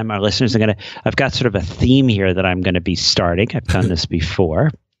ahead of time. Our listeners are I've got sort of a theme here that I'm going to be starting. I've done this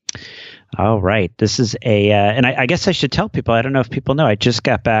before. All right. This is and I guess I should tell people, I don't know if people know, I just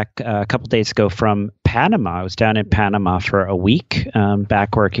got back a couple days ago from Panama. I was down in Panama for a week,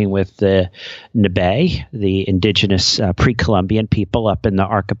 back working with the Nebe, the indigenous pre-Columbian people up in the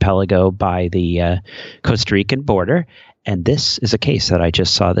archipelago by the Costa Rican border. And this is a case that I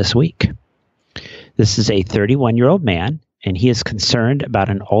just saw this week. This is a 31-year-old man, and he is concerned about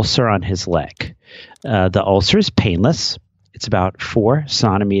an ulcer on his leg. The ulcer is painless. It's about 4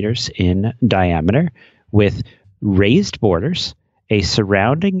 centimeters in diameter with raised borders, a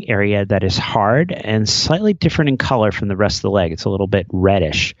surrounding area that is hard and slightly different in color from the rest of the leg. It's a little bit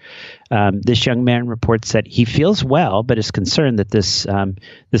reddish. This young man reports that he feels well, but is concerned that this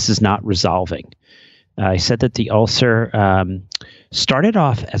is not resolving. He said that the ulcer started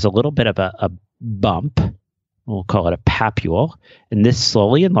off as a little bit of a bump. We'll call it a papule, and this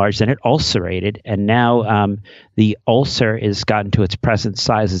slowly enlarged, and it ulcerated, and now the ulcer has gotten to its present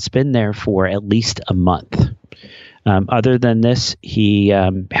size. It's been there for at least a month. Other than this, he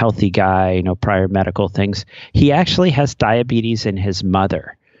healthy guy, no prior medical things. He actually has diabetes in his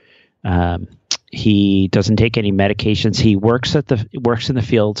mother. He doesn't take any medications. He works in the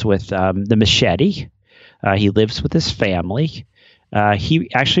fields with the machete. He lives with his family. He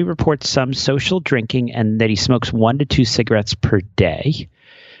actually reports some social drinking and that he smokes 1 to 2 cigarettes per day.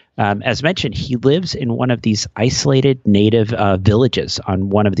 As mentioned, he lives in one of these isolated native villages on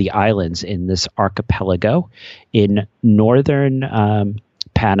one of the islands in this archipelago in northern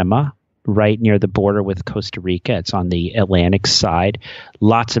Panama, right near the border with Costa Rica. It's on the Atlantic side.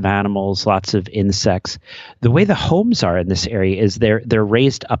 Lots of animals, lots of insects. The way the homes are in this area is they're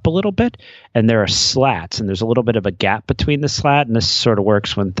raised up a little bit, and there are slats, and there's a little bit of a gap between the slat, and this sort of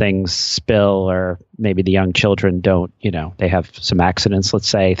works when things spill or maybe the young children don't, they have some accidents, let's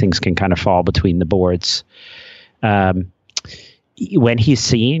say. Things can kind of fall between the boards. When he's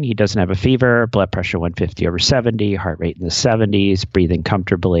seen, he doesn't have a fever, blood pressure 150/70, heart rate in the 70s, breathing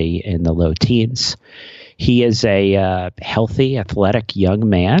comfortably in the low teens. He is a healthy, athletic young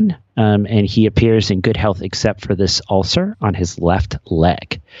man, and he appears in good health except for this ulcer on his left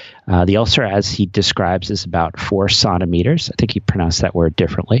leg. The ulcer, as he describes, is about 4 centimeters. I think he pronounced that word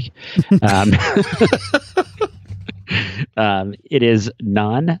differently. It is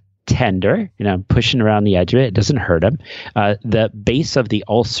non-tender, I'm pushing around the edge of it. It doesn't hurt him. The base of the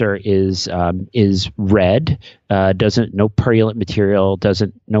ulcer is red. No purulent material.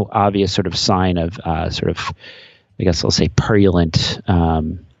 No obvious sort of sign of I guess I'll say purulent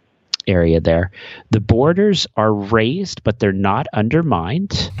area there. The borders are raised, but they're not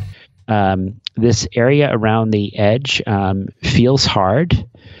undermined. This area around the edge feels hard.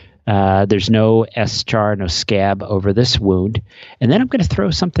 There's no eschar, no scab over this wound. And then I'm going to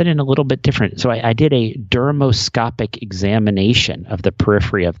throw something in a little bit different. So I did a dermoscopic examination of the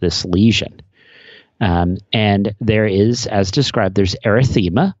periphery of this lesion. And there is, as described, there's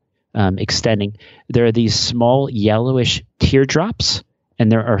erythema extending. There are these small yellowish teardrops, and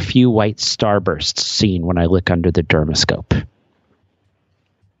there are a few white starbursts seen when I look under the dermoscope.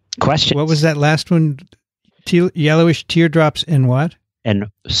 Questions? What was that last one? Yellowish teardrops and what? And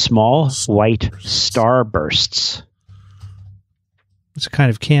small white starbursts. It's a kind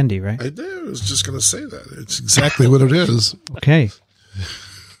of candy, right? I was just going to say that. It's exactly what it is. Okay.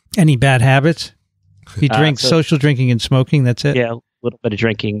 Any bad habits? He drinks social drinking and smoking, that's it? Yeah, a little bit of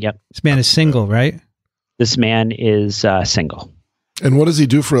drinking, yep. This man is single, right? This man is single. And what does he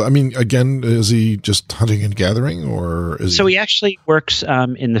do again, is he just hunting and gathering, or is he actually works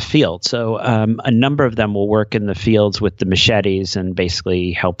in the field. So a number of them will work in the fields with the machetes and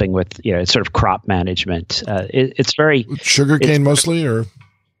basically helping with, sort of crop management. It's very sugarcane mostly, or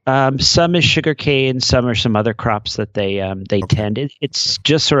some is sugarcane, some are some other crops that they tend. It's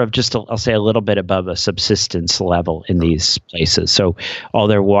just sort of I'll say a little bit above a subsistence level in these places. So all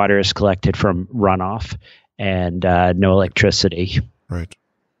their water is collected from runoff. And no electricity. Right.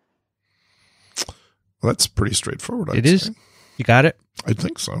 Well, that's pretty straightforward. It is. You got it? I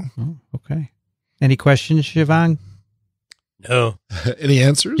think so. Oh, okay. Any questions, Shivang? No. Any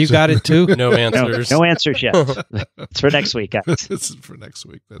answers? You got it too? No answers. No answers yet. It's for next week, guys. It's for next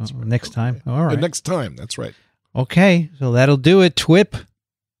week. That's right. Next time. All right. Next time. That's right. Okay. So that'll do it. TWiP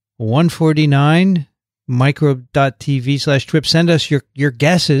 149 microbe.tv/TWiP. Send us your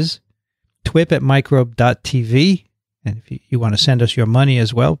guesses. TWiP@microbe.tv. And if you want to send us your money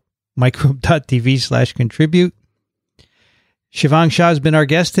as well, microbe.tv/contribute. Shivang Shah has been our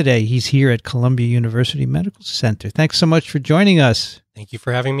guest today. He's here at Columbia University Medical Center. Thanks so much for joining us. Thank you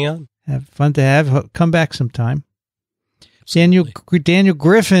for having me on. Have fun to have. Come back sometime. Daniel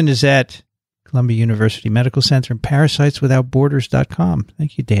Griffin is at Columbia University Medical Center and parasiteswithoutborders.com.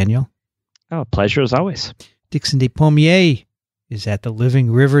 Thank you, Daniel. Oh, pleasure as always. Dickson Despommier is at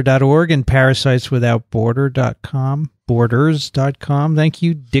thelivingriver.org and parasiteswithoutborders.com. Thank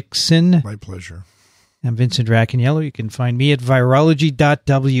you, Dickson. My pleasure. I'm Vincent Racaniello. You can find me at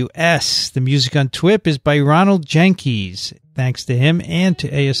virology.ws. The music on TWiP is by Ronald Jenkins. Thanks to him and to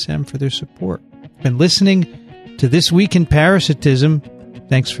ASM for their support. Been listening to This Week in Parasitism.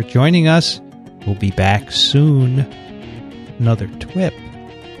 Thanks for joining us. We'll be back soon. Another TWiP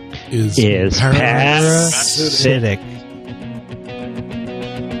Is parasitic.